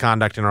sexual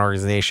misconduct in our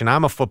organization.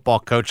 I'm a football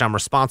coach. I'm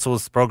responsible for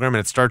this program, and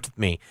it starts with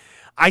me.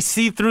 I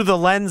see through the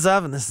lens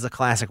of, and this is a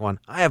classic one,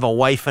 I have a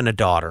wife and a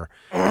daughter.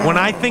 When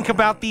I think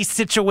about these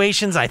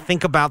situations, I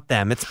think about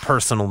them. It's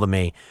personal to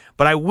me.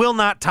 But I will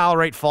not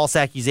tolerate false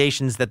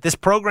accusations that this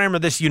program or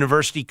this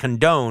university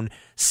condone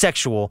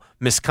sexual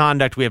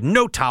misconduct. We have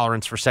no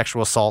tolerance for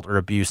sexual assault or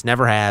abuse,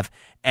 never have,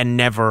 and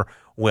never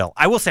will.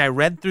 I will say I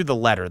read through the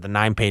letter, the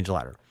 9-page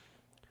letter.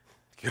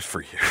 Good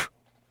for you.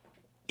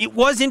 It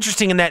was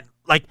interesting in that,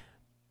 like,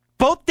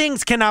 both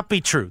things cannot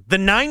be true. The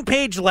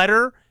 9-page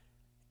letter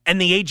and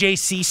the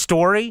AJC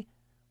story,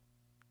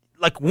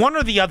 like, one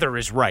or the other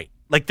is right.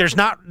 Like, there's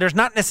not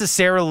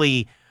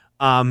necessarily,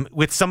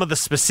 with some of the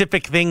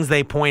specific things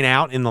they point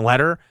out in the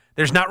letter,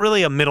 there's not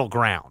really a middle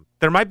ground.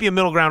 There might be a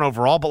middle ground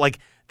overall, but, like,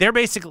 they're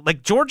basically,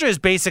 like, Georgia is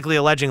basically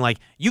alleging, like,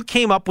 you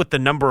came up with the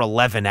number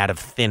 11 out of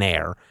thin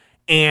air,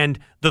 and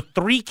the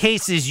 3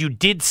 cases you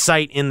did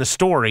cite in the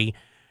story,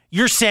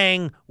 you're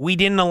saying we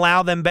didn't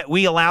allow them,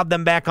 we allowed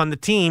them back on the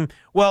team.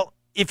 Well,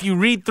 if you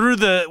read through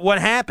what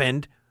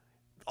happened,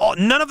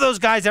 none of those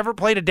guys ever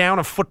played a down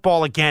of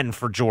football again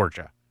for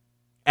Georgia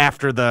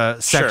after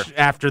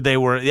after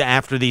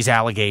these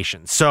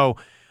allegations. So,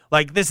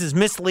 like, this is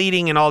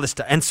misleading and all this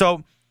stuff. And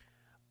so,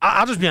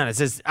 I'll just be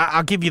honest.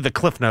 I'll give you the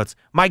cliff notes.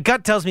 My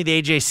gut tells me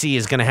the AJC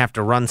is going to have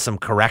to run some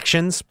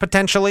corrections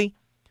potentially.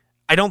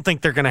 I don't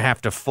think they're going to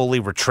have to fully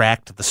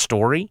retract the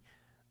story,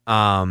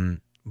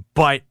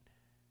 but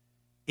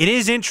it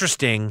is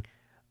interesting.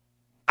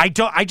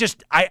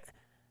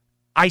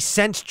 I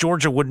sense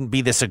Georgia wouldn't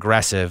be this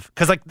aggressive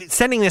because, like,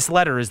 sending this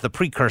letter is the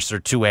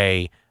precursor to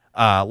a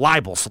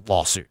libel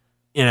lawsuit.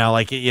 You know,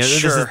 like,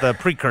 this is the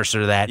precursor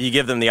to that. You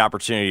give them the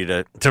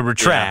opportunity to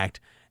retract,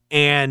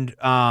 and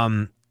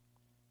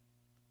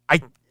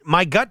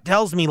my gut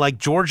tells me, like,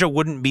 Georgia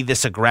wouldn't be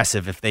this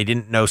aggressive if they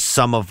didn't know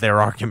some of their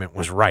argument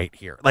was right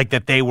here, like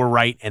that they were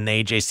right and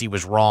the AJC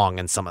was wrong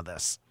in some of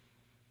this.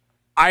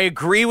 I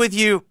agree with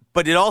you,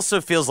 but it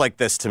also feels like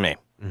this to me.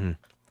 Mm-hmm.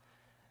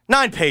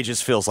 9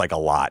 pages feels like a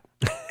lot.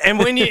 And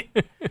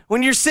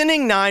when you're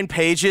sending 9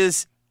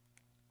 pages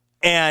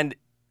and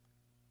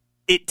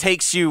it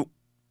takes you,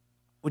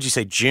 what'd you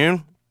say,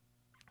 June?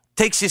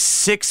 Takes you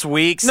 6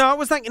 weeks. No, it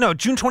was like,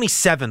 June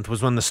 27th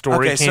was when the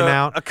story came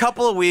out. A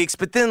couple of weeks,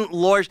 but then,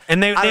 Lord.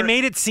 And they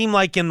made it seem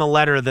like in the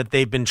letter that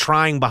they've been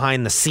trying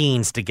behind the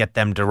scenes to get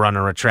them to run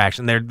a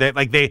retraction.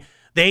 The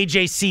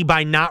AJC,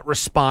 by not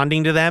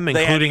responding to them,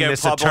 including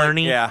this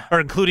attorney, or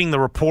including the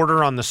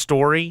reporter on the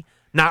story,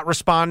 not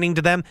responding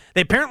to them,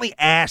 they apparently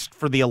asked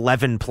for the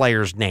 11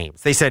 players'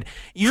 names. They said,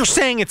 you're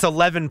saying it's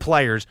 11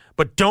 players,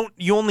 but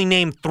you only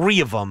name 3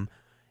 of them.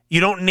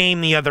 You don't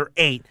name the other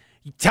 8.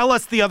 Tell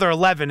us the other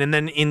 11, and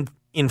then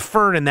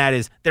inferred in that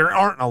is there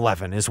aren't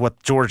 11, is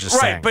what George is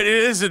saying. Right, but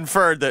it is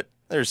inferred that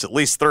there's at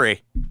least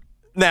 3.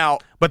 Now,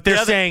 but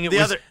they're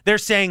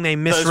saying they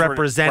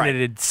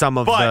misrepresented some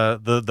of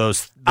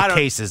those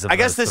cases. I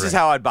guess this is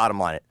how I'd bottom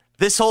line it.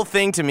 This whole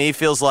thing to me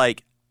feels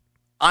like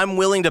I'm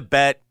willing to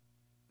bet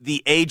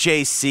the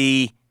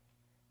AJC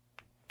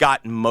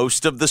got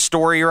most of the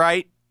story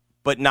right,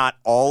 but not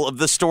all of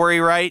the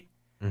story right,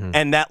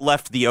 and that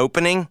left the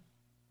opening,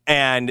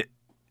 and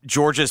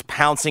Georgia's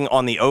pouncing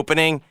on the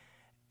opening,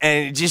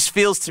 and it just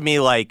feels to me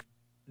like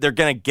they're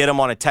going to get them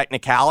on a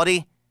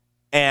technicality,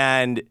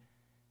 and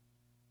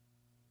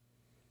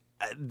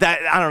that,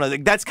 I don't know,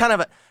 that's kind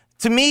of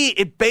to me,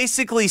 it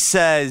basically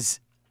says,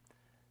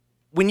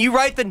 when you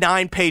write the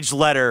 9-page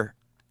letter,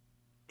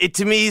 it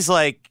to me is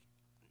like,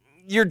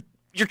 you're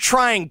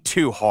trying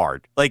too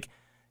hard. Like,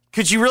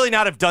 could you really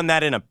not have done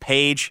that in a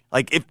page?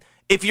 Like,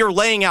 if you're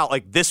laying out,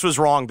 like, this was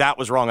wrong, that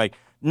was wrong, like,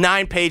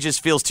 9 pages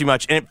feels too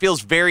much, and it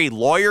feels very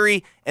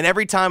lawyery, and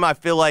every time I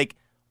feel like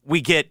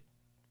we get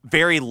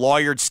very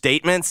lawyered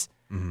statements,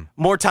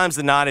 more times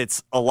than not,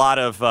 it's a lot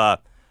of, all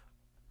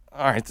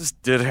right, this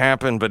did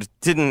happen, but it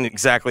didn't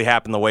exactly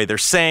happen the way they're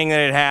saying that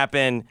it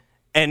happened.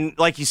 And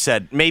like you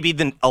said, maybe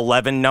the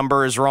 11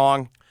 number is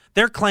wrong.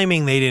 They're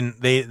claiming they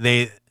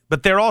didn't,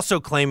 but they're also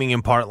claiming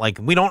in part, like,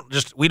 we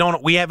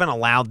haven't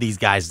allowed these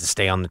guys to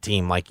stay on the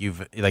team like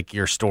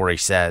your story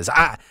says.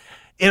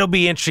 It'll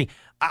be interesting.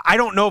 I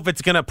don't know if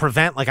it's going to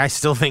prevent, like, I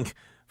still think,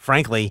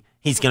 frankly,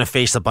 he's going to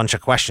face a bunch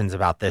of questions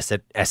about this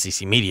at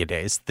SEC Media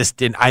Days.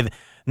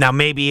 Now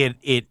maybe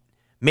it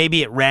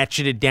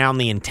ratcheted down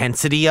the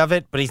intensity of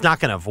it, but he's not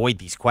going to avoid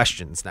these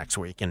questions next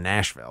week in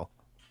Nashville.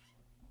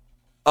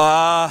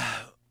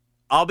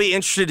 I'll be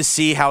interested to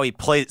see how he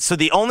plays. So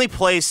the only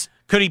place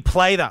could he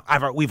play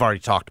we've already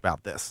talked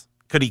about this.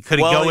 Could he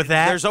go with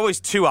that? There's always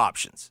 2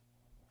 options.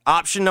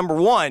 Option number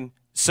 1.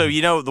 So,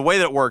 the way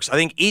that it works, I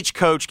think each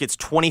coach gets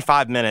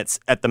 25 minutes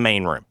at the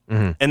main room,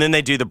 and then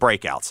they do the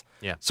breakouts.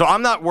 Yeah. So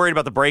I'm not worried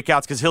about the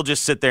breakouts because he'll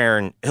just sit there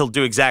and he'll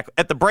do exactly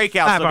at the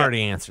breakouts. I've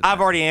already answered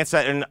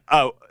that. And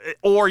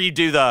or you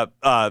do the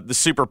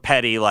super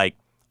petty, like,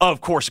 of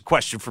course, a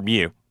question from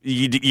you.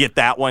 You get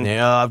that one.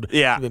 Yeah.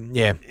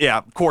 Yeah.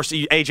 Of course,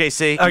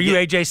 AJC. Are you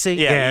AJC?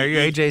 Yeah. Are you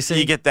AJC?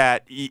 You get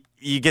that.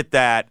 You get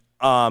that.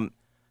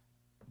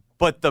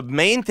 But the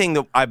main thing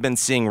that I've been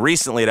seeing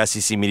recently at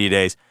SEC Media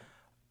Days,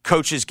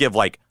 coaches give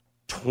like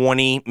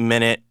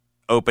 20-minute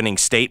opening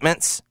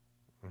statements.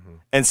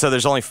 And so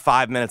there's only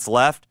 5 minutes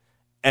left.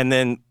 And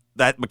then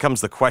that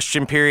becomes the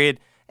question period.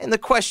 And the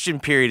question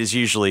period is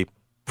usually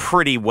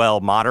pretty well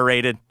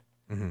moderated.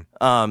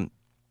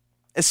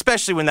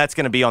 Especially when that's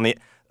going to be on the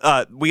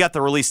we got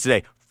the release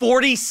today.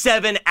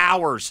 47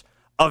 hours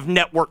of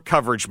network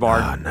coverage,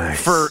 Mark,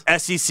 for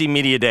SEC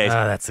Media Days.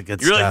 That's a good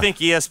stuff. You really think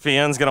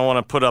ESPN's going to want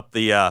to put up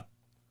the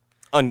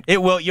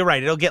It will. You're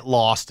right. It'll get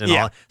lost and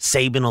all.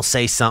 Saban will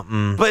say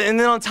something. And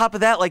then on top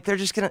of that, like, they're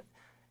just gonna.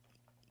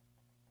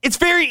 It's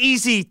very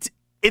easy.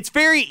 It's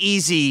very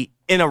easy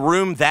in a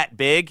room that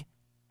big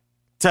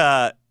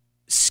to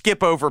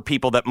skip over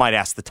people that might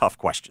ask the tough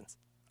questions.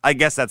 I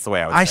guess that's the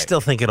way I would say. I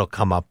still think it'll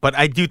come up, but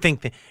I do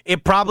think that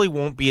it probably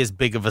won't be as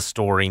big of a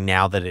story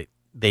now that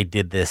they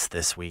did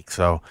this week.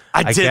 So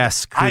I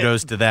guess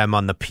kudos to them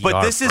on the PR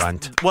but this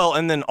front.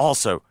 And then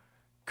also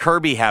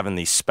Kirby having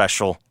these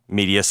special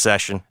media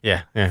session.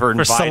 Yeah.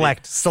 For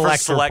select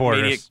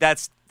reporters. Media.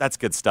 That's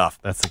good stuff.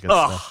 That's a good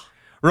stuff.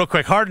 Real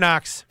quick, Hard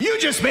Knocks. You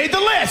just made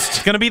the list.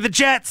 It's going to be the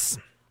Jets.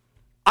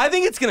 I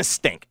think it's going to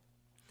stink.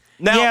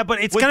 Now, yeah,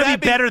 but it's going to be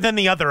better than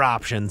the other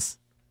options.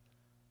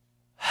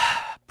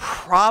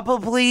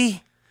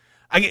 Probably.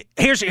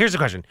 Here's the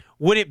question.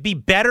 Would it be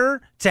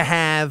better to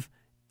have,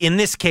 in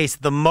this case,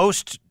 the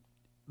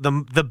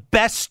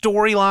best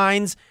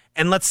storylines,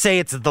 and let's say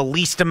it's the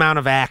least amount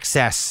of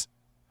access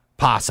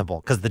possible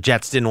because the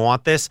Jets didn't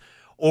want this?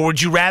 Or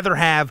would you rather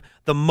have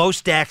the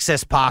most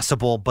access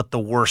possible but the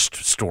worst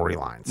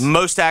storylines?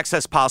 Most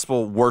access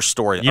possible, worst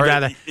story. You'd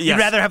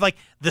rather have, like,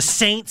 the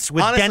Saints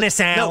with Dennis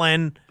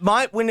Allen.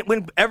 No,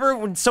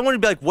 when someone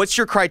would be like, what's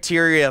your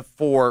criteria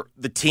for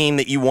the team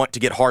that you want to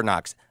get Hard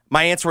Knocks?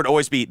 My answer would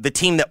always be the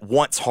team that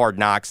wants Hard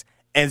Knocks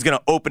and is going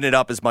to open it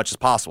up as much as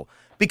possible.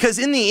 Because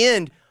in the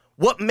end,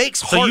 what makes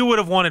So you would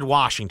have wanted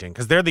Washington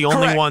because they're the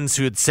only ones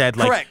who had said,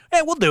 like,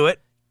 hey, we'll do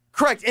it.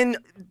 Correct. And,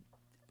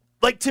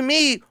 like, to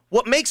me,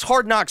 what makes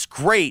Hard Knocks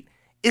great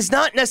is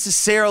not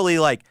necessarily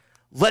like,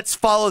 let's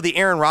follow the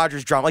Aaron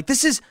Rodgers drama. Like,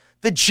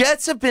 the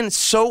Jets have been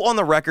so on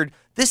the record.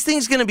 This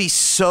thing's going to be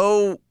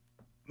so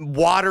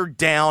watered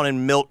down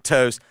and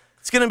milquetoast.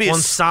 It's going to be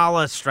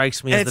Saleh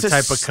strikes me as the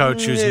type of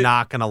coach who's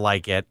not going to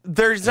like it.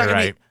 There's not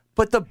going to be.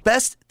 But the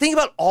best think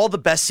about all the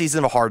best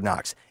seasons of Hard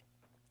Knocks.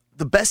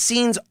 The best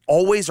scenes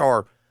always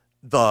are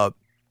the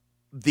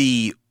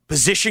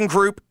position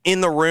group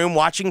in the room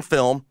watching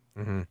film,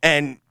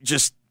 and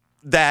just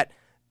that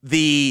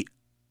the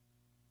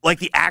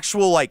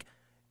actual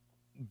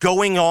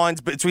going on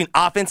between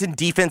offense and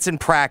defense in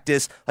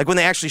practice, like when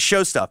they actually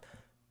show stuff.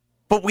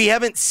 But we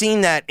haven't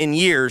seen that in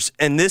years,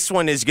 and this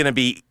one is going to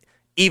be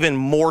even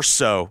more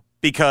so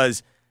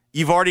because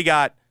you've already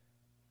got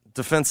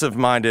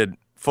defensive-minded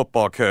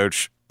football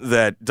coach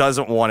that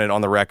doesn't want it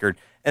on the record.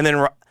 And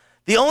then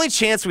the only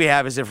chance we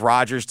have is if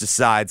Rodgers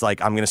decides,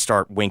 like, I'm going to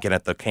start winking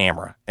at the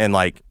camera. And,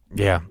 like...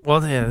 Yeah.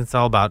 Well, yeah, it's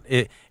all about...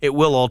 It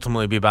will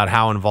ultimately be about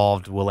how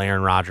involved will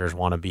Aaron Rodgers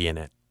want to be in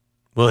it.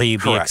 Will he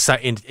be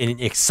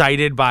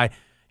excited by,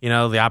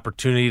 the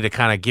opportunity to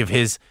kind of give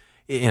his...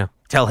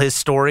 tell his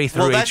story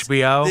through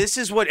HBO? This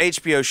is what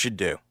HBO should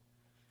do.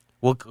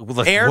 Well,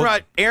 look,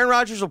 Aaron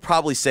Rodgers will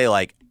probably say,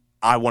 like,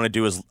 I want to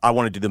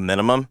do the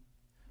minimum.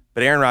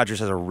 But Aaron Rodgers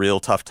has a real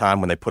tough time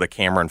when they put a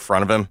camera in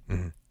front of him.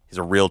 Mm-hmm. He's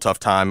a real tough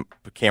time,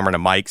 put camera and a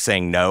mic,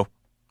 saying no.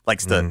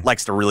 Likes to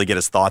really get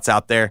his thoughts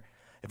out there.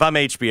 If I'm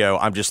HBO,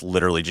 I'm just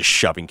literally just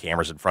shoving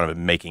cameras in front of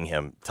him, making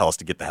him tell us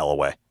to get the hell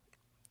away.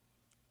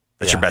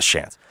 That's your best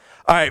chance.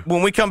 All right,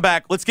 when we come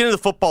back, let's get into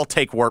the football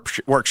take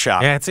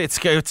workshop. Yeah,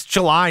 it's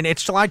July.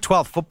 It's July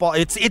 12th. Football.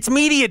 It's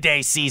media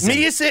day season.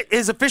 Media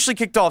is officially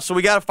kicked off, so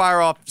we got to fire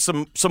off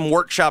some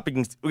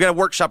workshopping. We got to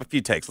workshop a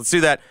few takes. Let's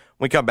do that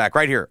when we come back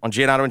right here on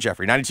Giannato and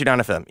Jeffrey, 92.9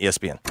 FM,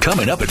 ESPN.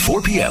 Coming up at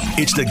 4 p.m.,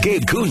 it's the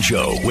Gabe Kuhn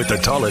Show with the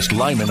tallest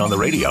lineman on the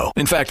radio.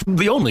 In fact,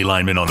 the only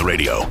lineman on the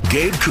radio,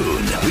 Gabe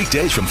Kuhn.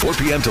 Weekdays from 4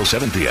 p.m. till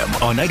 7 p.m.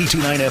 on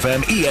 92.9 FM,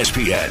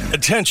 ESPN.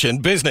 Attention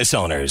business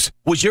owners.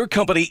 Was your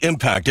company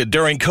impacted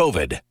during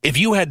COVID? If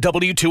you had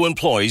W-2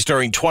 employees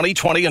during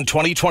 2020 and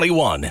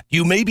 2021,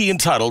 you may be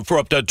entitled for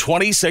up to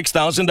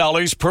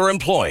 $26,000 per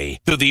employee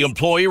through the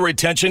Employee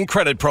Retention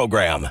Credit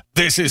Program.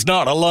 This is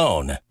not a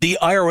loan. The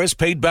IRS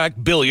paid back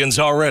billions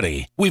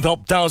already. We've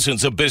helped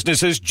thousands of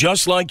businesses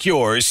just like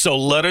yours, so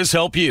let us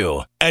help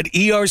you. At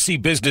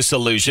ERC Business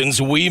Solutions,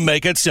 we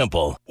make it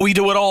simple. We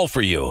do it all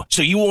for you,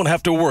 so you won't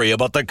have to worry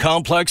about the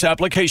complex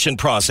application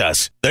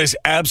process. There's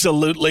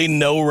absolutely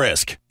no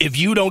risk. If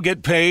you don't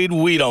get paid,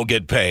 we don't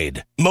get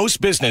paid.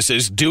 Most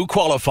businesses do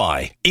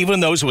qualify,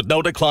 even those with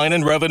no decline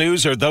in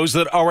revenues or those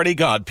that already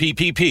got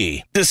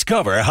PPP.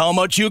 Discover how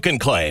much you can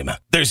claim.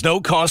 There's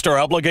no cost or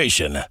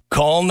obligation.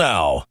 Call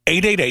now.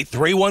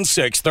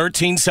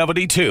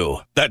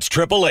 888-316-1372. That's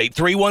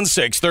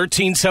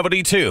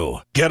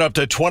 888-316-1372. Get up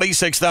to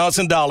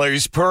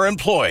 $26,000 per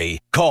employee.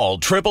 Call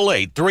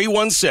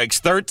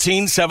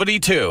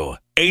 888-316-1372.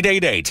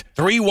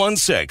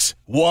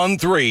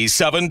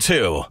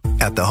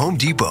 888-316-1372. At the Home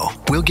Depot,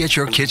 we'll get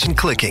your kitchen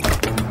clicking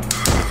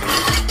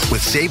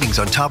with savings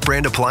on top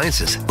brand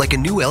appliances like a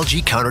new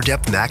LG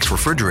CounterDepth Max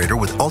refrigerator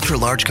with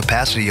ultra-large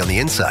capacity on the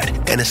inside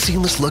and a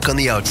seamless look on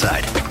the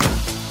outside.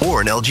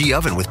 Or an LG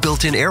oven with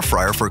built-in air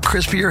fryer for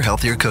crispier,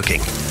 healthier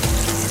cooking.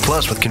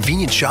 Plus, with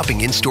convenient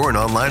shopping in-store and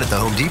online at the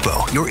Home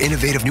Depot, your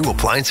innovative new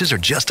appliances are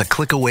just a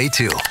click away,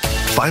 too.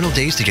 Final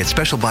days to get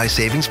special buy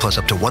savings plus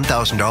up to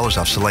 $1,000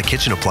 off select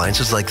kitchen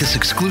appliances like this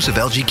exclusive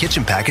LG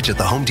kitchen package at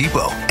the Home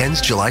Depot.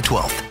 Ends July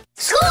 12th.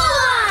 School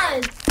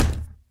on!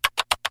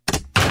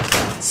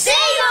 Save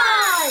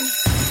on!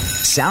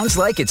 Sounds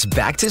like it's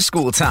back to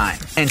school time,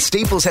 and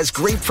Staples has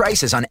great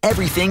prices on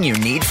everything you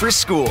need for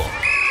school.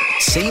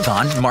 Save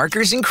on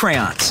markers and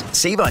crayons.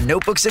 Save on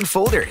notebooks and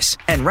folders.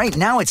 And right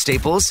now at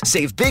Staples,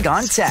 save big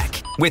on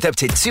tech with up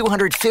to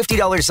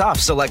 $250 off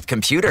select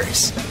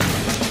computers.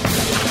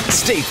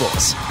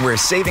 Staples, where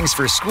savings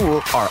for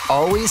school are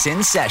always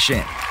in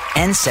session.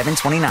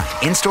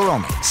 N729, in-store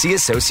only. See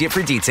associate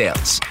for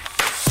details.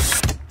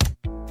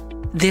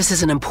 This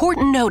is an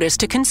important notice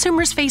to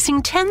consumers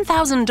facing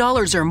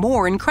 $10,000 or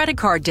more in credit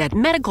card debt,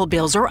 medical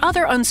bills, or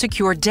other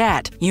unsecured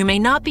debt. You may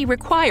not be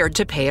required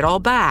to pay it all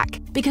back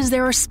because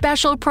there are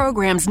special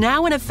programs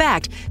now in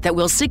effect that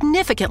will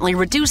significantly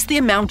reduce the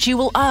amount you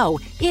will owe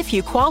if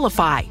you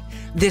qualify.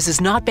 This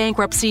is not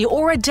bankruptcy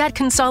or a debt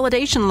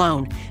consolidation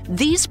loan.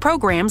 These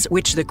programs,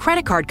 which the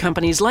credit card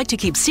companies like to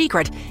keep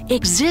secret,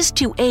 exist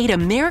to aid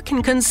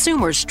American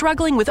consumers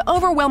struggling with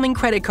overwhelming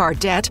credit card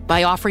debt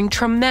by offering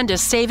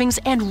tremendous savings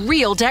and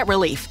real debt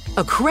relief.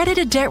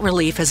 Accredited Debt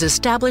Relief has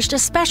established a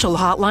special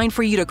hotline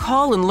for you to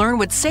call and learn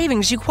what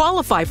savings you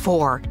qualify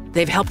for.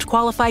 They've helped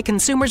qualify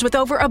consumers with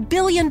over $1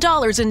 billion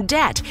in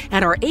debt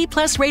and are A+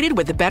 rated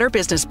with the Better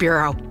Business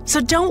Bureau. So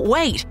don't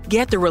wait.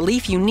 Get the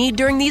relief you need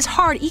during these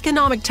hard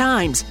economic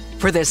times.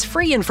 For this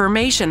free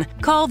information,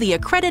 call the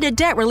Accredited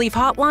Debt Relief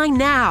Hotline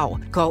now.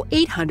 Call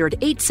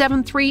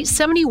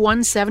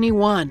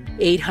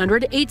 800-873-7171.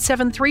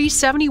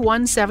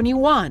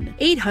 800-873-7171.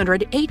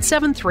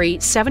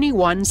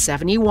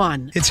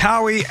 800-873-7171. It's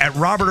Howie at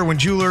Robert Irwin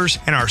Jewelers,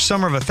 and our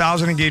Summer of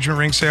 1,000 engagement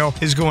ring sale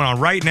is going on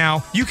right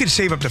now. You could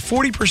save up to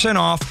 40%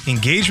 off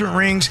engagement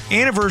rings,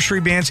 anniversary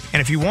bands,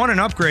 and if you want an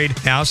upgrade,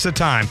 now's the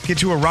time. Get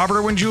to a Robert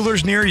Irwin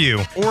Jewelers near you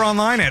or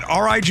online at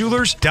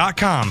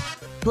rijewelers.com.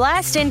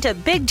 Blast into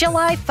Big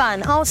July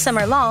fun all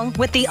summer long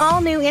with the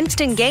all-new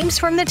instant games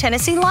from the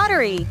Tennessee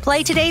Lottery.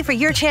 Play today for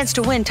your chance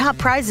to win top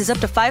prizes up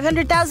to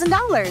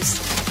 $500,000.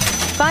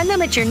 Find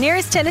them at your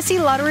nearest Tennessee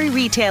Lottery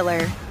retailer.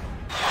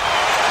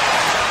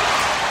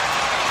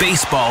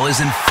 Baseball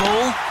is in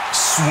full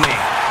swing.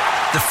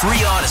 The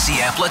free Odyssey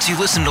app lets you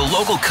listen to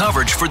local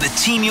coverage for the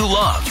team you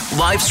love,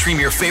 live stream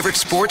your favorite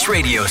sports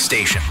radio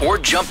station, or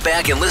jump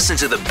back and listen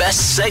to the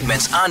best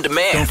segments on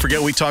demand. Don't forget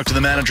we talk to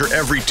the manager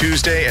every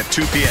Tuesday at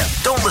 2 p.m.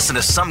 Don't listen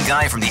to some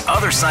guy from the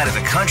other side of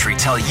the country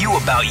tell you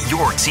about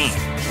your team.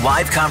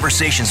 Live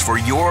conversations for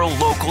your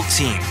local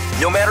team.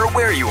 No matter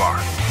where you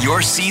are,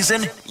 your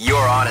season,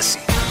 your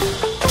Odyssey.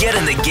 Get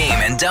in the game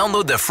and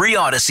download the free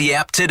Odyssey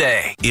app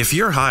today. If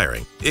you're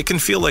hiring, it can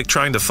feel like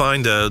trying to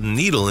find a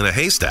needle in a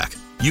haystack.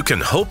 You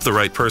can hope the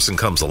right person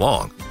comes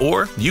along,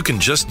 or you can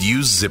just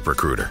use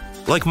ZipRecruiter.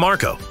 Like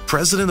Marco,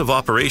 president of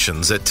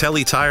operations at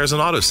Telly Tires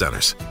and Auto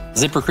Centers.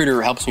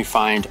 ZipRecruiter helps me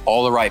find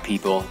all the right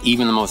people,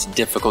 even the most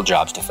difficult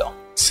jobs to fill.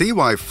 See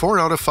why 4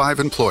 out of 5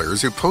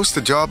 employers who post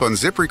a job on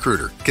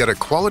ZipRecruiter get a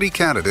quality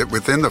candidate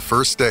within the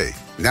first day.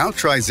 Now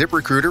try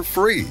ZipRecruiter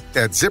free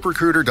at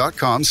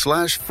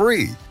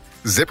ZipRecruiter.com/free.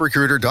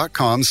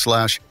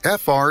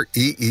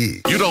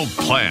 ZipRecruiter.com/FREE. You don't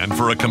plan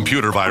for a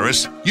computer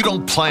virus. You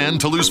don't plan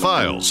to lose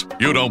files.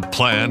 You don't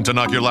plan to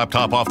knock your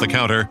laptop off the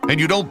counter.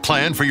 And you don't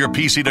plan for your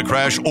PC to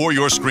crash or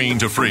your screen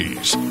to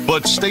freeze.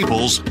 But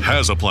Staples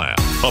has a plan.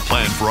 A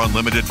plan for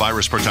unlimited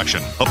virus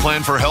protection. A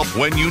plan for help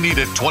when you need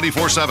it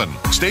 24/7.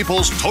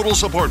 Staples Total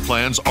Support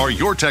Plans are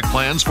your tech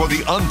plans for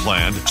the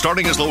unplanned,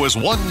 starting as low as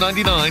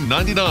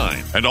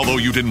 $199.99. And although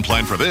you didn't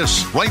plan for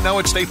this, right now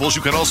at Staples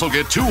you can also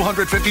get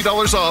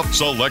 $250 off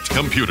select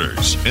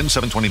computers.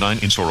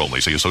 N729 in-store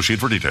only. See associate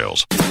for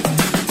details.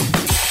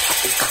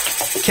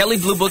 Kelley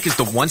Blue Book is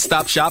the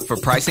one-stop shop for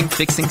pricing,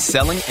 fixing,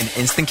 selling, and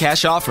instant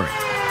cash offering.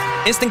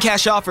 Instant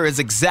cash offer is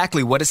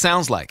exactly what it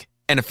sounds like.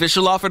 An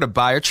official offer to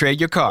buy or trade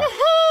your car.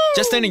 Woohoo!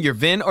 Just enter your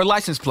VIN or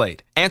license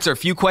plate, answer a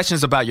few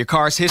questions about your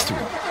car's history,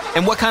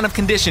 and what kind of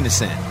condition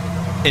it's in.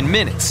 In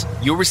minutes,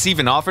 you'll receive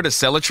an offer to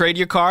sell or trade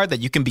your car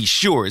that you can be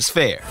sure is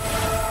fair.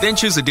 Then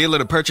choose a dealer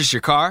to purchase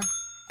your car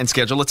and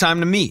schedule a time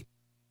to meet.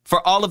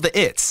 For all of the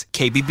its,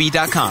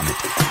 KBB.com.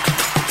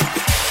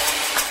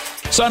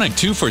 Sonic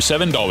 2 for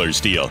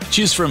 $7 deal.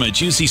 Choose from a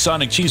juicy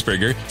Sonic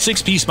cheeseburger,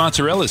 6-piece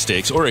mozzarella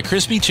sticks, or a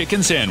crispy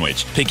chicken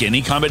sandwich. Pick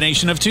any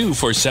combination of 2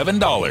 for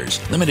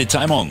 $7. Limited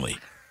time only.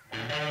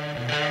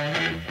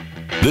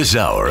 This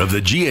hour of the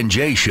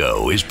G&J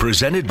Show is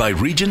presented by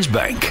Regions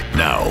Bank.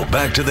 Now,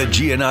 back to the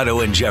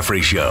Giannotto and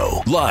Jeffrey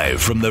Show,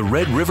 live from the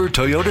Red River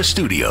Toyota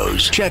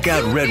Studios. Check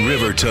out Red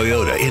River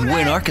Toyota in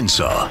Wynn,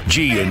 Arkansas.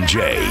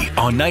 G&J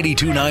on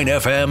 92.9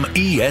 FM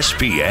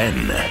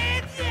ESPN.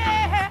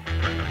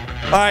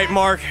 All right,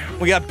 Mark,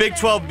 we got Big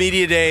 12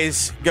 Media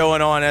Days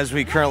going on as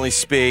we currently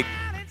speak.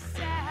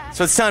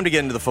 So it's time to get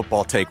into the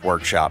football take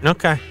workshop.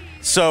 Okay.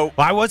 So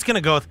I was going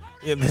to go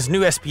with this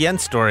new ESPN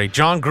story.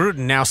 John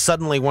Gruden, now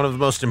suddenly one of the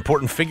most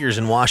important figures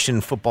in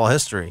Washington football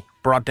history,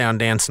 brought down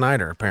Dan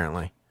Snyder,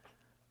 apparently.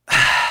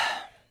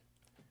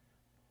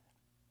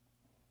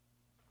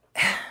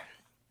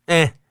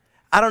 I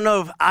don't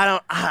know if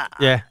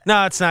yeah.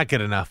 No, it's not good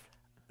enough.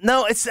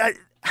 No, it's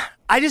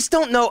I just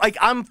don't know. Like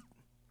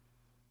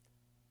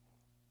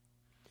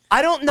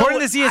I don't know.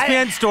 According to this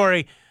ESPN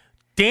story,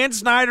 Dan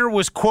Snyder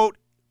was, quote,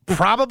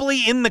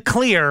 probably in the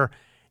clear,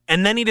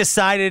 and then he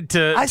decided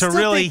to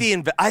really.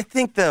 I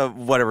think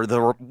what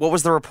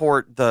was the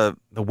report? The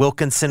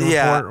Wilkinson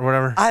report or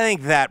whatever? I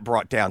think that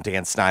brought down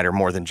Dan Snyder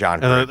more than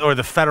John Gruden. Or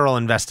the federal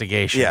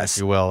investigation, if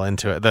you will,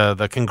 into it,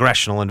 the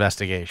congressional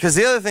investigation. Because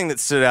the other thing that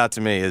stood out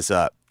to me is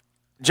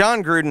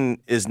John Gruden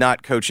is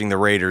not coaching the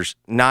Raiders,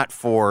 not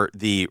for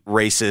the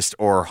racist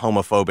or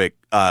homophobic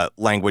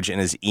language in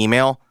his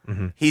email.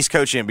 Mm-hmm. He's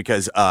coaching it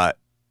because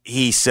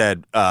he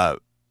said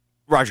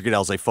Roger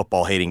Goodell's a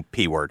football-hating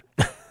P-word.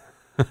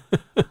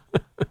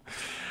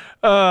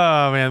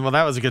 Oh, man. Well,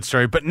 that was a good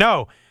story. But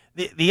no,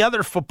 the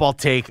other football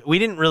take, we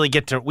didn't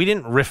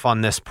riff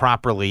on this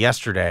properly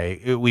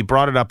yesterday. We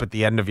brought it up at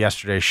the end of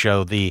yesterday's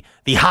show, the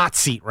hot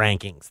seat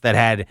rankings that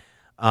had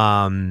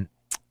Ryan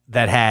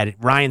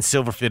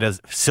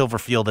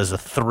Silverfield as a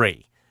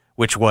 3,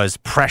 which was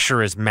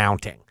pressure is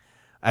mounting,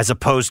 as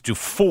opposed to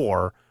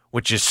 4,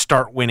 which is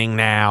start winning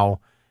now,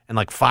 and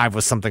 5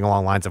 was something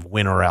along the lines of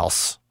win or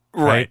else.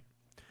 Right?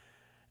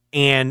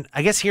 And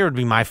I guess here would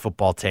be my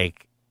football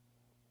take.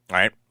 All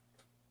right.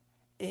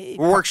 We're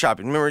workshopping.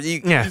 Remember,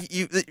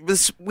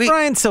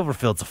 Ryan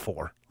Silverfield's a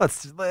 4.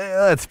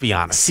 Let's be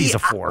honest. He's a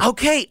 4.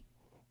 Okay.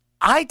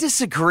 I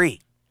disagree.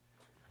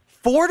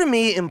 4 to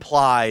me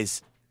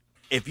implies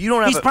if you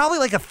don't have He's probably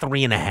like a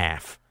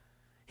 3.5.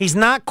 He's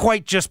not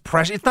quite just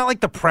pressure. It's not like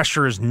the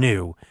pressure is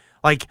new.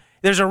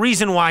 There's a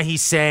reason why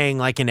he's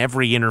saying, in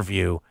every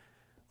interview,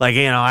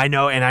 I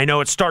know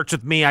it starts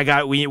with me.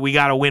 We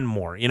got to win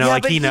more. He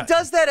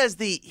does that as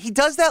the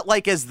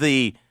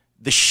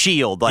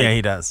shield. Yeah,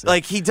 he does.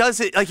 He does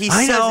it.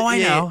 I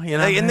know.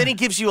 And then he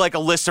gives you a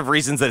list of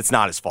reasons that it's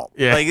not his fault.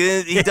 Yeah.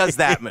 He does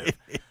that move.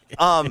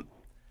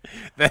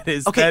 That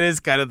is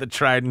kind of the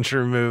tried and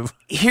true move.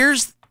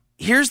 Here's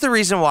the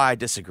reason why I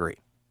disagree.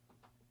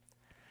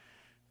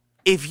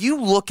 If you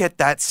look at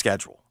that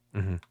schedule,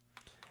 mm-hmm.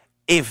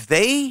 if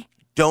they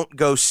don't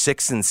go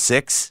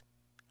 6-6,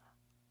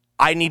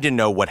 I need to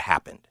know what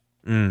happened.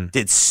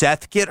 Did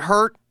Seth get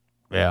hurt?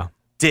 Yeah.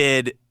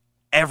 Did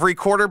every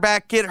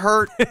quarterback get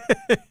hurt?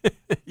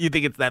 You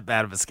think it's that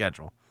bad of a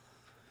schedule?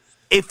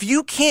 If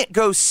you can't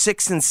go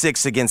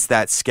 6-6 against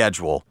that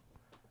schedule,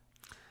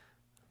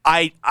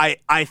 I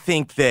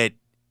think that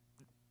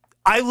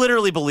I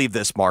literally believe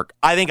this, Mark.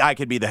 I think I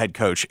could be the head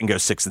coach and go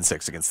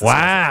 6-6 against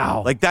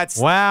this.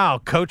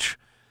 Wow. Coach.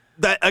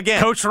 That again.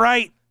 Coach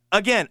Wright.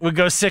 Again. Would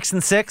go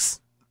 6-6.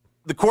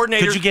 The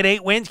coordinator. Could you get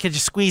 8 wins? Could you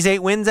squeeze 8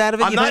 wins out of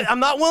it? I'm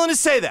not willing to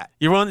say that.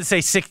 You're willing to say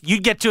 6.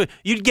 You'd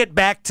get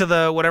back to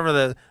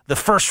the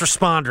first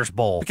responders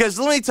bowl. Because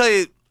let me tell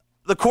you,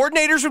 the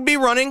coordinators would be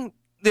running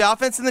the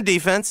offense and the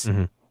defense,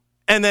 mm-hmm.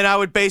 and then I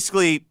would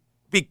basically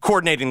be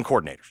coordinating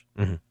coordinators.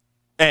 Mm-hmm.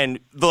 And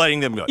letting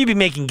them go. You'd be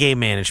making game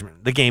management.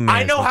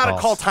 I know how calls.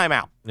 to call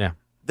timeout. Yeah.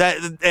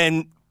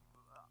 And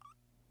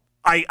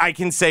I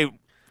can say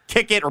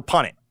kick it or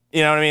punt it.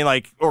 You know what I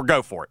mean? Or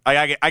go for it.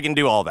 I can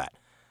do all that.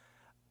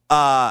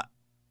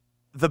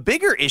 The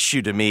bigger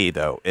issue to me,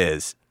 though,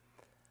 is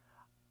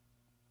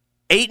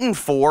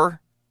 8-4,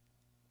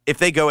 if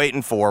they go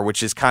 8-4,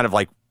 which is kind of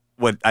like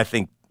what I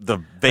think the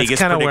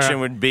Vegas prediction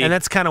would be. And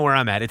that's kind of where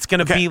I'm at. It's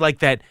going to be like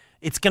that.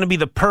 It's going to be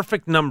the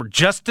perfect number,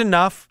 just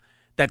enough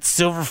that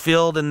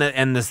Silverfield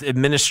and this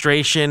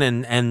administration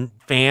and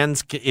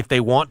fans, if they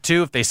want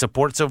to, if they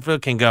support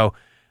Silverfield, can go,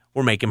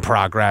 we're making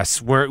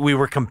progress. We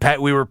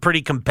were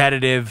pretty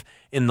competitive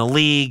in the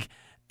league,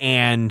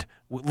 and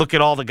look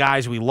at all the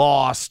guys we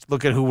lost.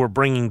 Look at who we're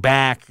bringing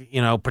back,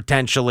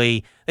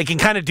 potentially. They can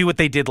kind of do what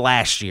they did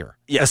last year,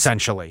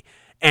 essentially.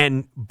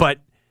 But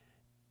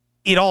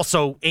it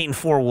also,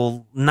 8-4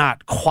 will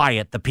not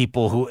quiet the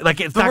people who,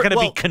 it's not going to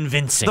be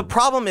convincing. The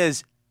problem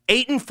is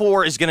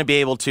 8-4 is going to be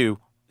able to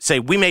say,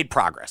 we made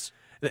progress.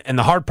 And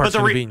the hard part's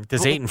going to be,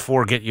 does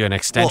 8-4 get you an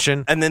extension?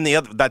 Well, and then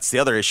that's the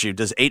other issue.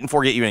 Does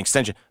 8-4 get you an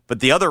extension? But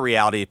the other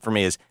reality for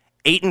me is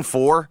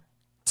 8-4,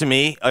 to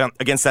me,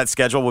 against that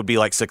schedule would be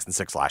like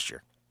 6-6 last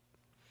year.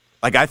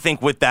 I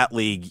think with that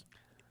league,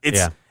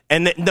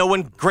 and no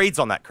one grades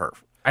on that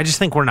curve. I just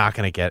think we're not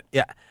going to get it.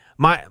 Yeah.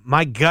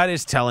 My gut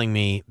is telling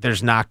me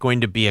there's not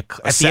going to be at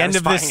the end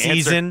of this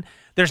season,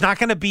 there's not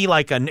going to be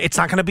it's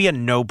not going to be a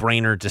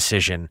no-brainer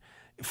decision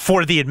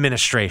for the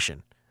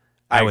administration.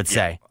 I would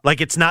say.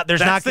 It's not,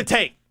 That's the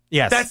take.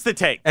 Yes. That's the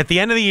take. At the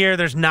end of the year,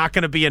 there's not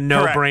going to be a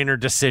no-brainer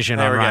decision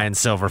on Ryan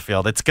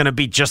Silverfield. It's going to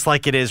be just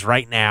like it is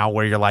right now,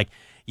 where you're like,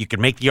 you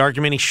could make the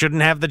argument he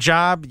shouldn't have the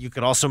job. You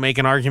could also make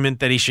an argument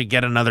that he should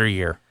get another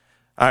year.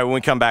 All right, when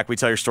we come back, we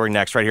tell your story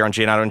next right here on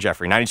Giannato and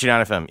Jeffrey.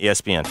 92.9 FM,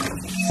 ESPN.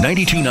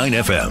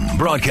 92.9 FM,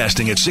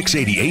 broadcasting at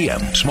 680 AM.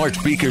 Smart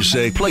speakers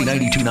say play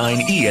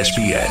 92.9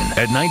 ESPN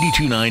at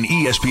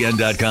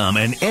 92.9ESPN.com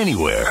and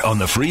anywhere on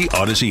the free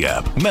Odyssey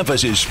app.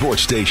 Memphis'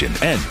 sports station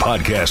and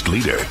podcast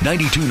leader,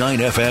 92.9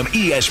 FM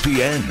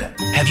ESPN.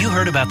 Have you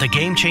heard about the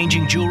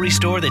game-changing jewelry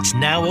store that's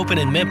now open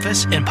in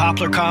Memphis and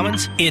Poplar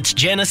Commons? It's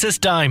Genesis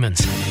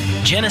Diamonds.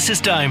 Genesis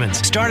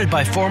Diamonds, started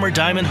by former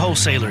diamond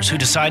wholesalers who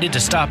decided to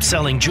stop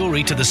selling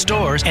jewelry to the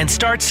stores and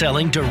start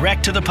selling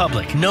direct to the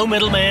public. No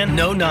middleman,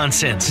 no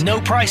nonsense, no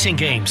pricing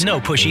games,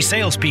 no pushy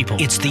salespeople.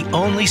 It's the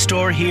only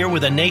store here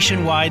with a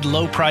nationwide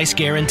low price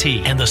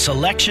guarantee, and the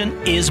selection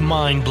is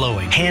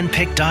mind-blowing.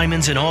 Hand-picked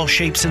diamonds in all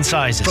shapes and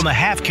sizes, from a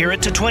half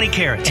carat to 20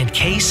 carats, and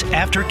case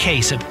after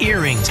case of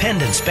earrings,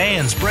 pendants,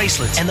 bands,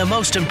 bracelets, and the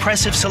most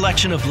impressive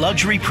selection of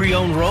luxury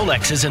pre-owned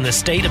Rolexes in the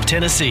state of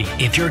Tennessee.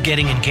 If you're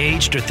getting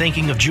engaged or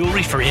thinking of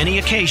jewelry for any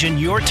occasion,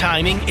 your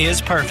timing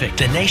is perfect.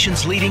 The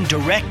nation's leading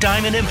direct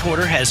diamond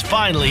importer has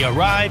finally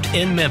arrived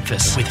in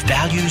Memphis with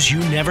values you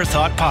never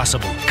thought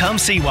possible. Come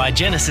see why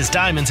Genesis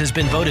Diamonds has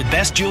been voted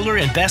best jeweler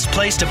and best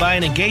place to buy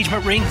an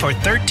engagement ring for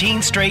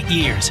 13 straight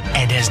years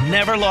and has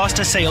never lost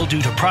a sale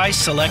due to price,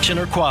 selection,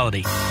 or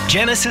quality.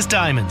 Genesis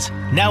Diamonds,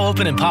 now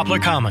open in Poplar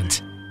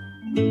Commons.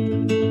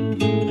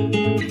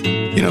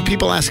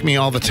 People ask me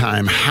all the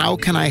time, how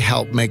can I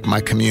help make my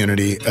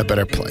community a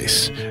better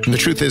place? And the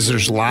truth is,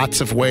 there's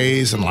lots of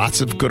ways and lots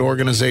of good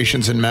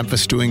organizations in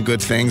Memphis doing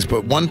good things,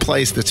 but one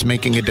place that's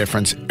making a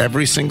difference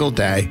every single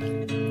day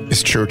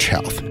is Church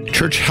Health.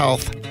 Church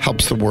Health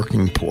helps the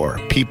working poor,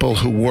 people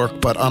who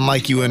work but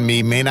unlike you and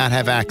me may not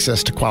have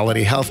access to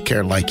quality health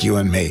care like you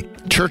and me.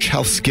 Church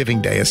Health's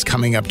Giving Day is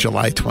coming up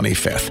July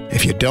 25th.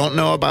 If you don't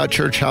know about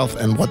Church Health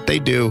and what they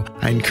do,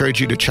 I encourage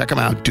you to check them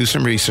out, do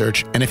some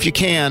research, and if you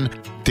can,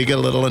 dig a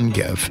little and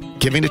give.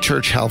 Giving to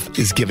Church Health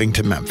is giving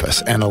to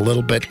Memphis, and a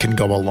little bit can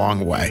go a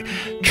long way.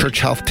 Church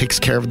Health takes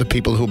care of the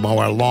people who mow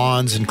our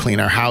lawns and clean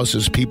our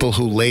houses, people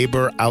who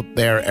labor out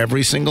there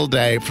every single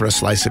day for a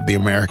slice of the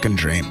American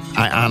dream.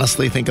 I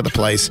honestly think of the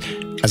place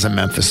as a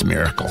Memphis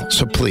miracle.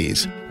 So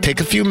please,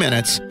 take a few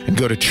minutes and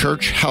go to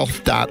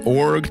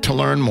churchhealth.org to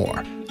learn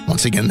more.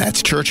 Once again,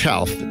 that's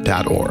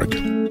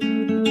churchhealth.org.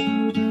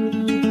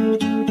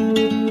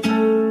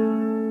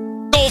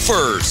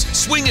 Golfers,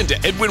 swing into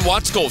Edwin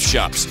Watts Golf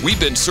Shops.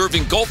 We've been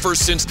serving golfers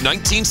since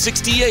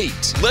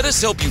 1968. Let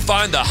us help you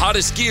find the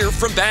hottest gear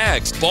from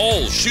bags,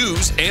 balls,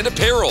 shoes, and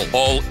apparel.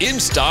 All in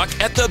stock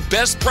at the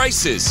best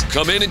prices.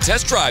 Come in and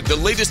test drive the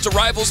latest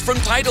arrivals from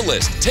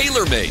Titleist,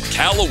 TaylorMade,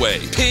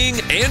 Callaway,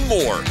 Ping, and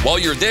more. While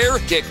you're there,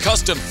 get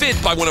custom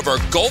fit by one of our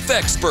golf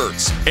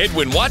experts.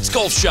 Edwin Watts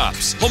Golf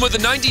Shops, home of the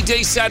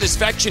 90-day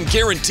satisfaction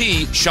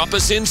guarantee. Shop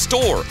us in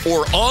store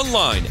or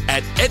online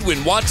at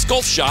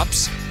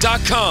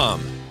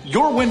EdwinWattsGolfShops.com.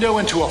 Your window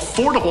into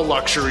affordable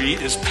luxury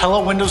is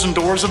Pella Windows and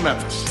Doors of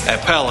Memphis. At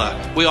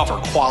Pella, we offer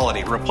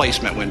quality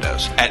replacement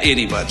windows at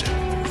any budget.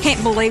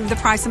 Can't believe the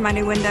price of my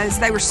new windows.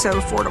 They were so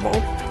affordable.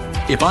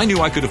 If I knew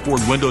I could afford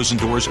windows and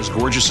doors as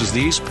gorgeous as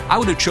these, I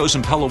would have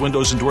chosen Pella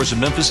Windows and Doors of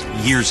Memphis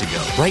years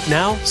ago. Right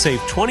now, save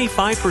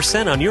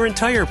 25% on your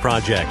entire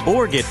project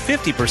or get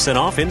 50%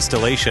 off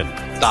installation.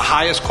 The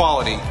highest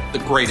quality, the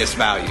greatest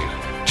value.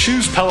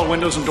 Choose Pella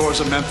Windows and Doors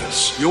of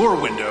Memphis, your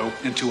window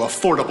into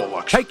affordable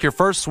luxury. Take your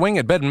first swing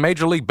at betting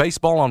Major League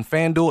Baseball on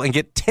FanDuel and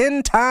get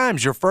 10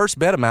 times your first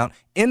bet amount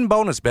in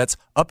bonus bets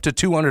up to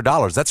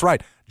 $200. That's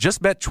right. Just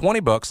bet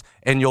 $20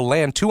 and you'll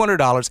land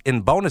 $200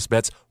 in bonus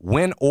bets,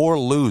 win or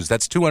lose.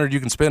 That's $200 you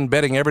can spend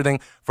betting everything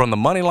from the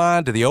money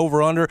line to the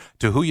over-under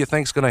to who you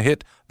think's going to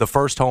hit the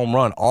first home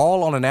run,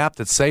 all on an app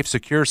that's safe,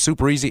 secure,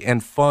 super easy,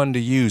 and fun to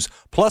use.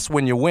 Plus,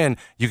 when you win,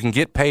 you can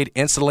get paid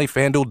instantly.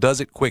 FanDuel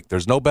does it quick.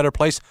 There's no better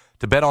place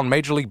to bet on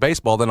Major League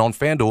Baseball than on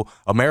FanDuel,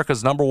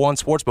 America's #1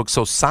 sportsbook.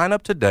 So sign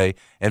up today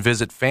and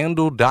visit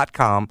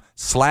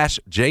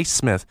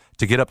FanDuel.com/JSmith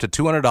to get up to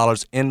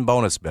 $200 in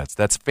bonus bets.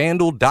 That's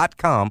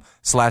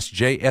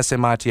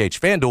FanDuel.com/JSMITH.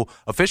 FanDuel,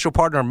 official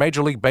partner of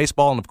Major League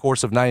Baseball and, of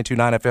course, of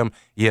 92.9 FM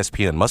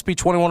ESPN. Must be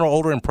 21 or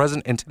older and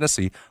present in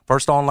Tennessee.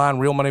 First online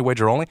real money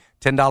wager only.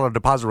 $10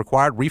 deposit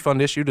required.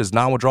 Refund issued as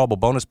non-withdrawable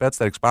bonus bets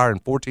that expire in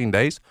 14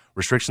 days.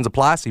 Restrictions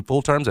apply. See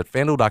full terms at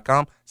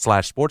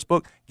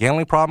FanDuel.com/sportsbook.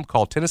 Gambling problem?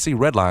 Call Tennessee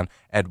Redline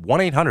at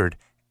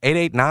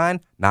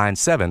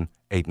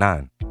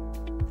 1-800-889-9789.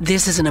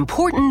 This is an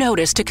important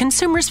notice to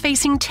consumers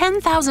facing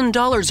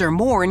 $10,000 or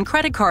more in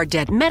credit card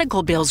debt,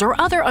 medical bills, or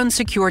other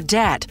unsecured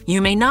debt.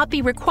 You may not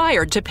be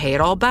required to pay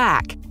it all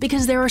back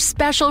because there are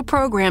special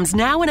programs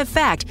now in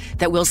effect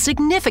that will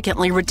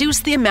significantly reduce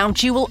the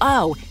amount you will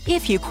owe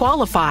if you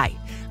qualify.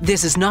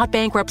 This is not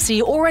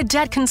bankruptcy or a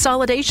debt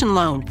consolidation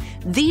loan.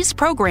 These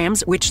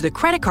programs, which the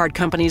credit card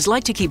companies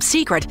like to keep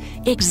secret,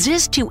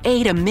 exist to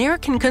aid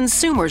American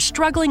consumers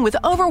struggling with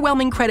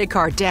overwhelming credit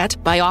card debt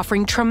by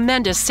offering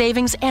tremendous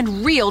savings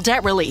and real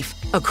debt relief.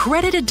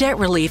 Accredited Debt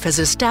Relief has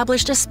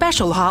established a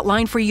special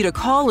hotline for you to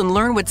call and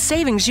learn what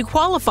savings you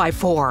qualify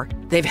for.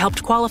 They've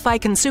helped qualify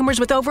consumers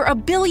with over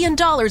 $1 billion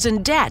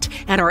in debt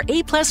and are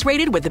A+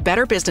 rated with the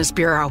Better Business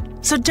Bureau.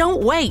 So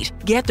don't wait.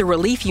 Get the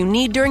relief you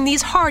need during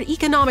these hard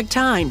economic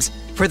times.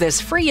 For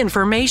this free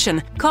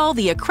information, call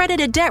the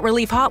Accredited Debt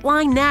Relief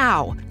Hotline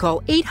now.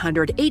 Call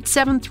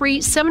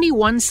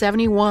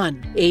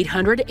 800-873-7171.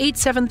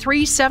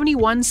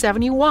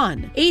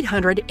 800-873-7171.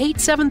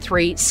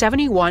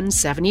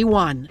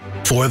 800-873-7171.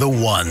 For the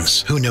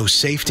ones who know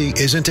safety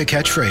isn't a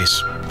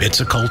catchphrase,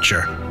 it's a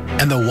culture.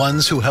 And the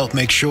ones who help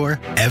make sure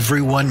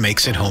everyone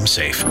makes it home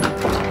safe.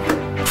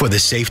 For the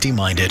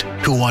safety-minded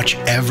who watch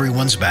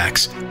everyone's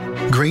backs,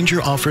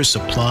 Grainger offers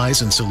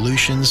supplies and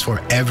solutions for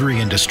every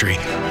industry,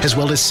 as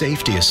well as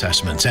safety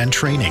assessments and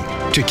training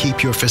to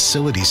keep your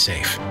facilities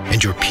safe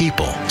and your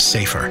people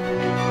safer.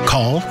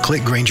 Call,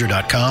 click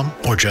Grainger.com,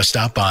 or just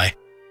stop by.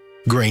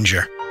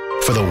 Grainger,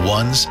 for the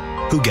ones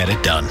who get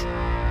it done.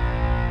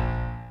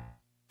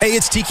 Hey,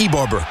 it's Tiki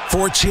Barber.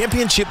 For a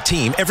championship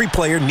team, every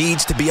player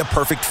needs to be a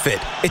perfect fit.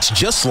 It's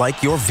just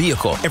like your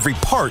vehicle. Every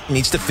part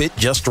needs to fit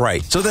just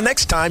right. So the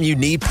next time you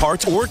need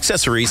parts or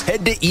accessories,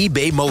 head to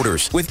eBay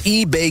Motors. With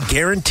eBay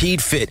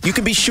Guaranteed Fit, you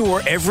can be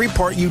sure every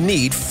part you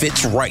need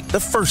fits right the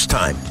first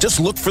time.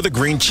 Just look for the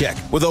green check.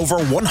 With over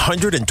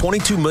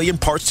 122 million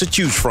parts to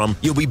choose from,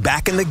 you'll be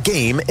back in the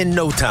game in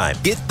no time.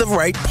 Get the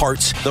right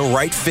parts, the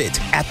right fit,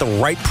 at the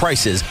right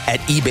prices at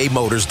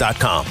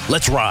ebaymotors.com.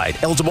 Let's ride.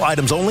 Eligible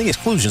items only.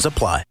 Exclusions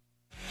apply.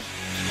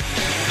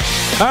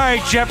 All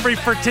right, Jeffrey,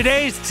 for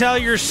today's Tell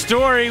Your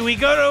Story, we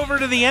go over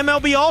to the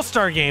MLB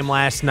All-Star Game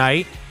last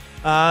night.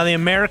 The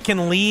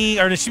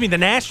the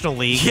National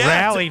League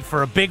rallied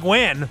for a big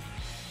win. We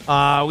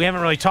haven't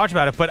really talked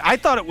about it, but I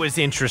thought it was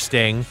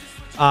interesting.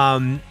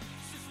 The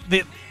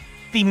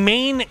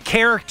main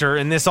character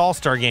in this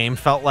All-Star Game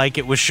felt like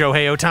it was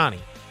Shohei Ohtani,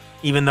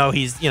 even though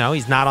he's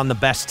not on the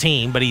best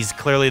team, but he's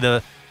clearly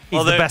the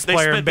best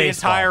player in baseball. They spent the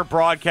entire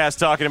broadcast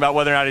talking about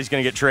whether or not he's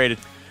going to get traded.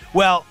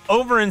 Well,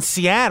 over in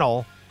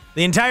Seattle,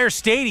 the entire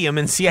stadium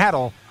in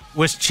Seattle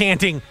was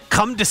chanting,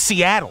 "Come to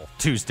Seattle"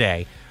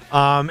 Tuesday.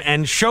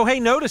 And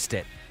Shohei noticed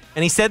it.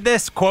 And he said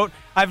this, quote,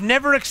 "I've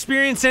never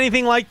experienced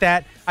anything like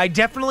that. I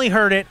definitely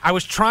heard it. I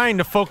was trying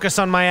to focus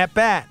on my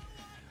at-bat.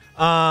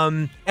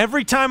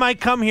 Every time I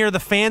come here, the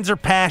fans are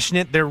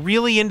passionate. They're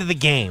really into the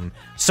game.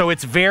 So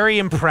it's very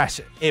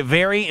impressive.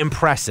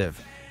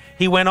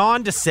 He went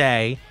on to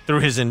say, through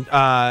his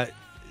interpreter.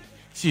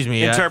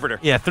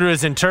 Through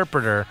his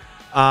interpreter,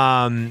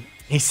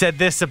 he said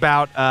this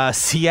about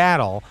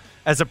Seattle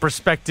as a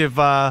prospective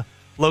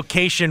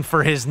location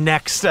for his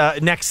next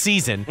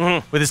season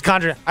with his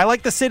contract. I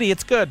like the city;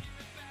 it's good.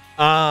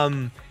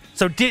 Said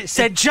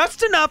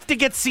just enough to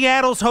get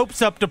Seattle's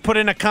hopes up to put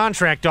in a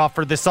contract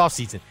offer this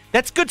offseason.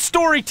 That's good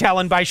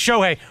storytelling by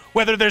Shohei,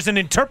 whether there's an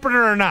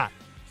interpreter or not.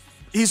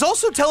 He's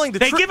also telling the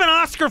truth. They give an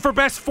Oscar for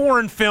Best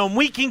Foreign Film.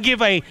 We can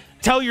give a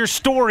Tell Your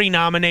Story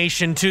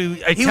nomination to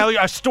tell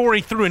a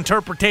story through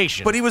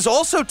interpretation. But he was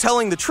also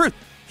telling the truth.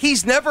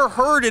 He's never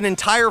heard an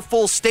entire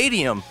full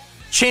stadium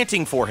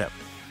chanting for him.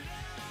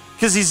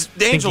 Because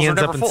the Angels are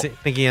never full.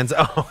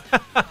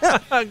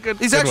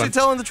 He's actually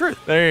telling the truth.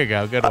 There you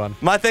go. Good one.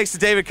 My thanks to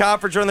David Cobb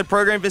for joining the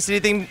program. Miss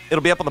anything,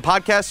 it'll be up on the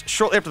podcast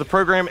shortly after the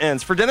program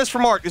ends. For Dennis, for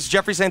Mark, this is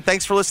Jeffrey saying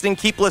thanks for listening.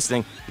 Keep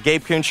listening. The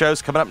Gabe Kuhn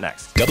Show's coming up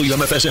next.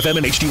 WMFS-FM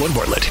and HD1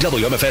 Bartlett.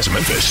 WMFS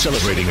Memphis,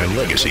 celebrating a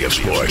legacy of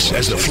sports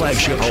as the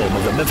flagship home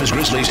of the Memphis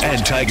Grizzlies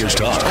and Tigers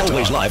talk.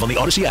 Always live on the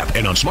Odyssey app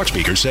and on smart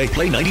speakers say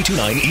Play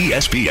 92.9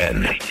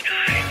 ESPN.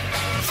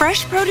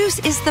 Fresh produce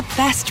is the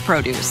best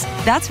produce.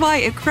 That's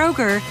why at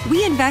Kroger,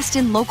 we invest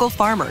in local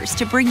farmers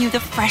to bring you the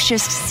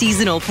freshest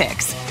seasonal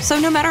picks. So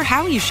no matter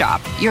how you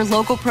shop, your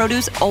local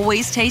produce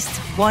always tastes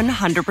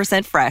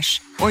 100% fresh,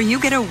 or you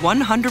get a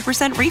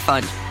 100%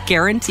 refund.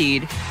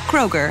 Guaranteed.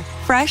 Kroger,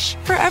 fresh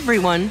for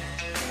everyone.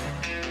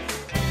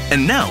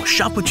 And now,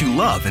 shop what you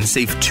love and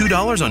save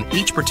 $2 on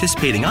each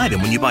participating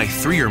item when you buy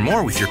 3 or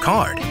more with your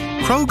card.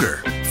 Kroger,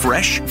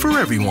 fresh for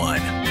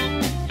everyone.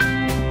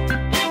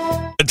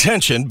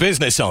 Attention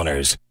business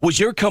owners. Was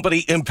your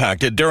company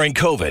impacted during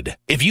COVID?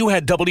 If you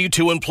had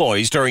W-2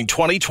 employees during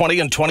 2020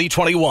 and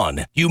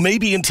 2021, you may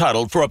be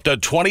entitled for up to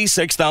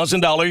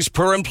 $26,000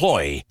 per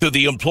employee through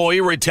the Employee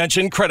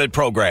Retention Credit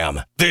Program.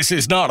 This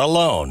is not a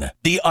loan.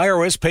 The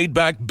IRS paid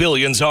back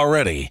billions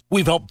already.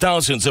 We've helped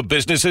thousands of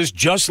businesses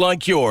just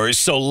like yours,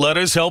 so let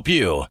us help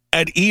you.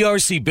 At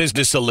ERC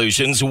Business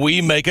Solutions,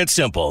 we make it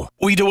simple.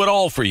 We do it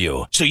all for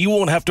you, so you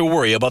won't have to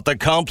worry about the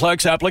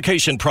complex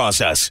application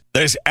process.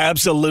 There's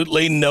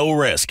absolutely no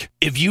risk.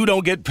 If you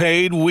don't get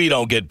paid, we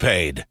don't get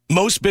paid.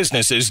 Most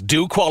businesses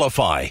do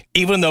qualify,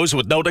 even those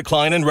with no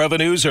decline in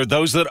revenues or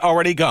those that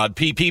already got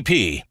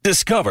PPP.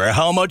 Discover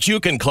how much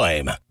you can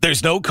claim.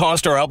 There's no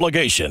cost or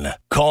obligation.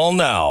 Call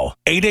now.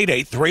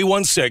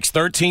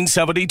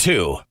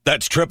 888-316-1372.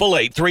 That's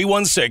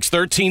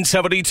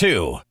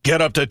 888-316-1372.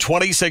 Get up to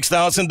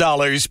 $26,000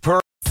 per.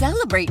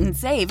 Celebrate and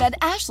save at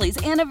Ashley's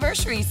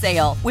Anniversary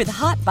Sale. With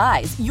Hot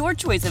Buys, your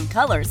choice of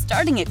colors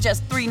starting at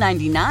just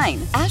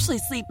 $3.99. Ashley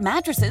Sleep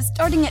mattresses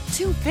starting at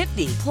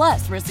 $2.50.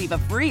 Plus, receive a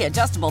free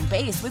adjustable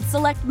base with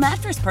select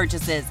mattress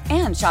purchases.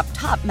 And shop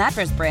top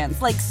mattress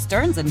brands like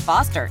Stearns &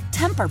 Foster,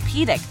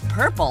 Tempur-Pedic,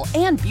 Purple,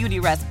 and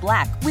Beautyrest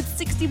Black with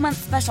 60-month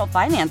special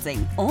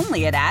financing.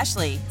 Only at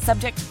Ashley.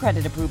 Subject to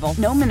credit approval.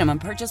 No minimum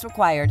purchase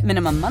required.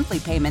 Minimum monthly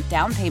payment,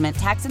 down payment,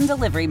 tax, and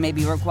delivery may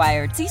be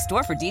required. See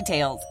store for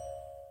details.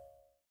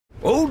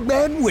 Old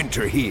Man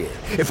Winter here.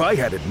 If I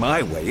had it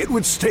my way, it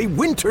would stay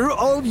winter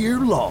all year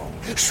long.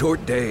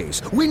 Short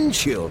days, wind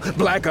chill,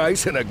 black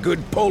ice, and a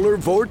good polar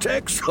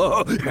vortex.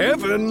 Oh,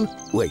 heaven!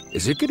 Wait,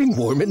 is it getting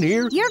warm in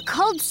here? Your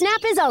cold snap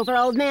is over,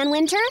 Old Man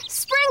Winter.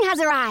 Spring has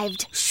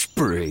arrived.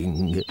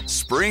 Spring.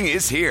 Spring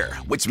is here,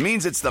 which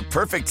means it's the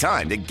perfect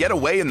time to get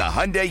away in the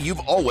Hyundai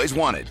you've always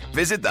wanted.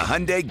 Visit the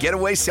Hyundai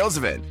Getaway Sales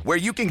Event, where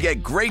you can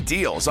get great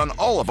deals on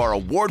all of our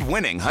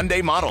award-winning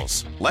Hyundai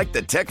models, like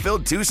the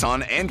tech-filled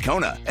Tucson and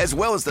Kona, as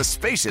well as the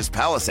spacious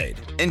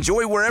Palisade.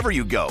 Enjoy wherever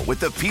you go with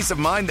the peace of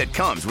mind that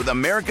comes with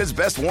America's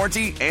best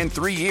warranty and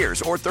 3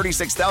 years or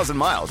 36,000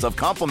 miles of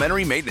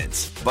complimentary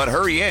maintenance. But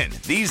hurry in,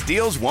 these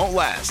deals won't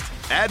last.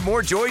 Add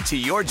more joy to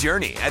your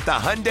journey at the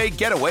Hyundai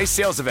Getaway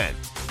Sales Event.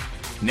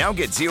 Now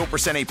get 0%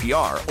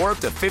 APR or up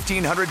to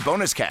 $1,500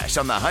 bonus cash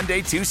on the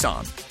Hyundai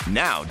Tucson.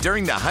 Now,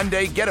 during the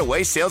Hyundai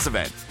Getaway Sales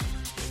Event.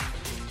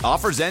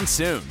 Offers end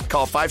soon.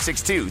 Call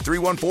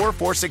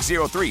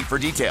 562-314-4603 for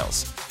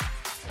details.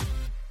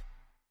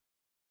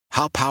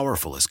 How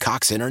powerful is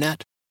Cox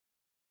Internet?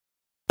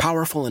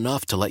 Powerful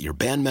enough to let your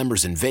band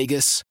members in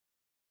Vegas,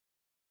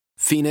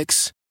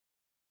 Phoenix,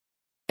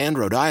 and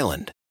Rhode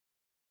Island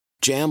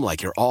jam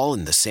like you're all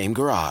in the same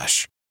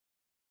garage.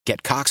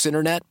 Get Cox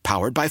Internet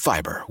powered by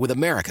fiber with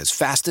America's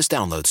fastest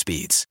download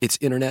speeds. It's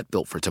internet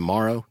built for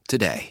tomorrow,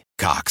 today.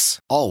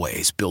 Cox,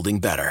 always building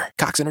better.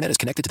 Cox Internet is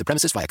connected to the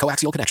premises via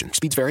coaxial connection.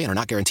 Speeds vary and are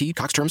not guaranteed.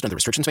 Cox terms and other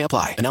restrictions may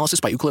apply.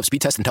 Analysis by Ookla of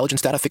Speed Test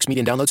Intelligence Data. Fixed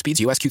median download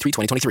speeds. US Q3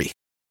 2023.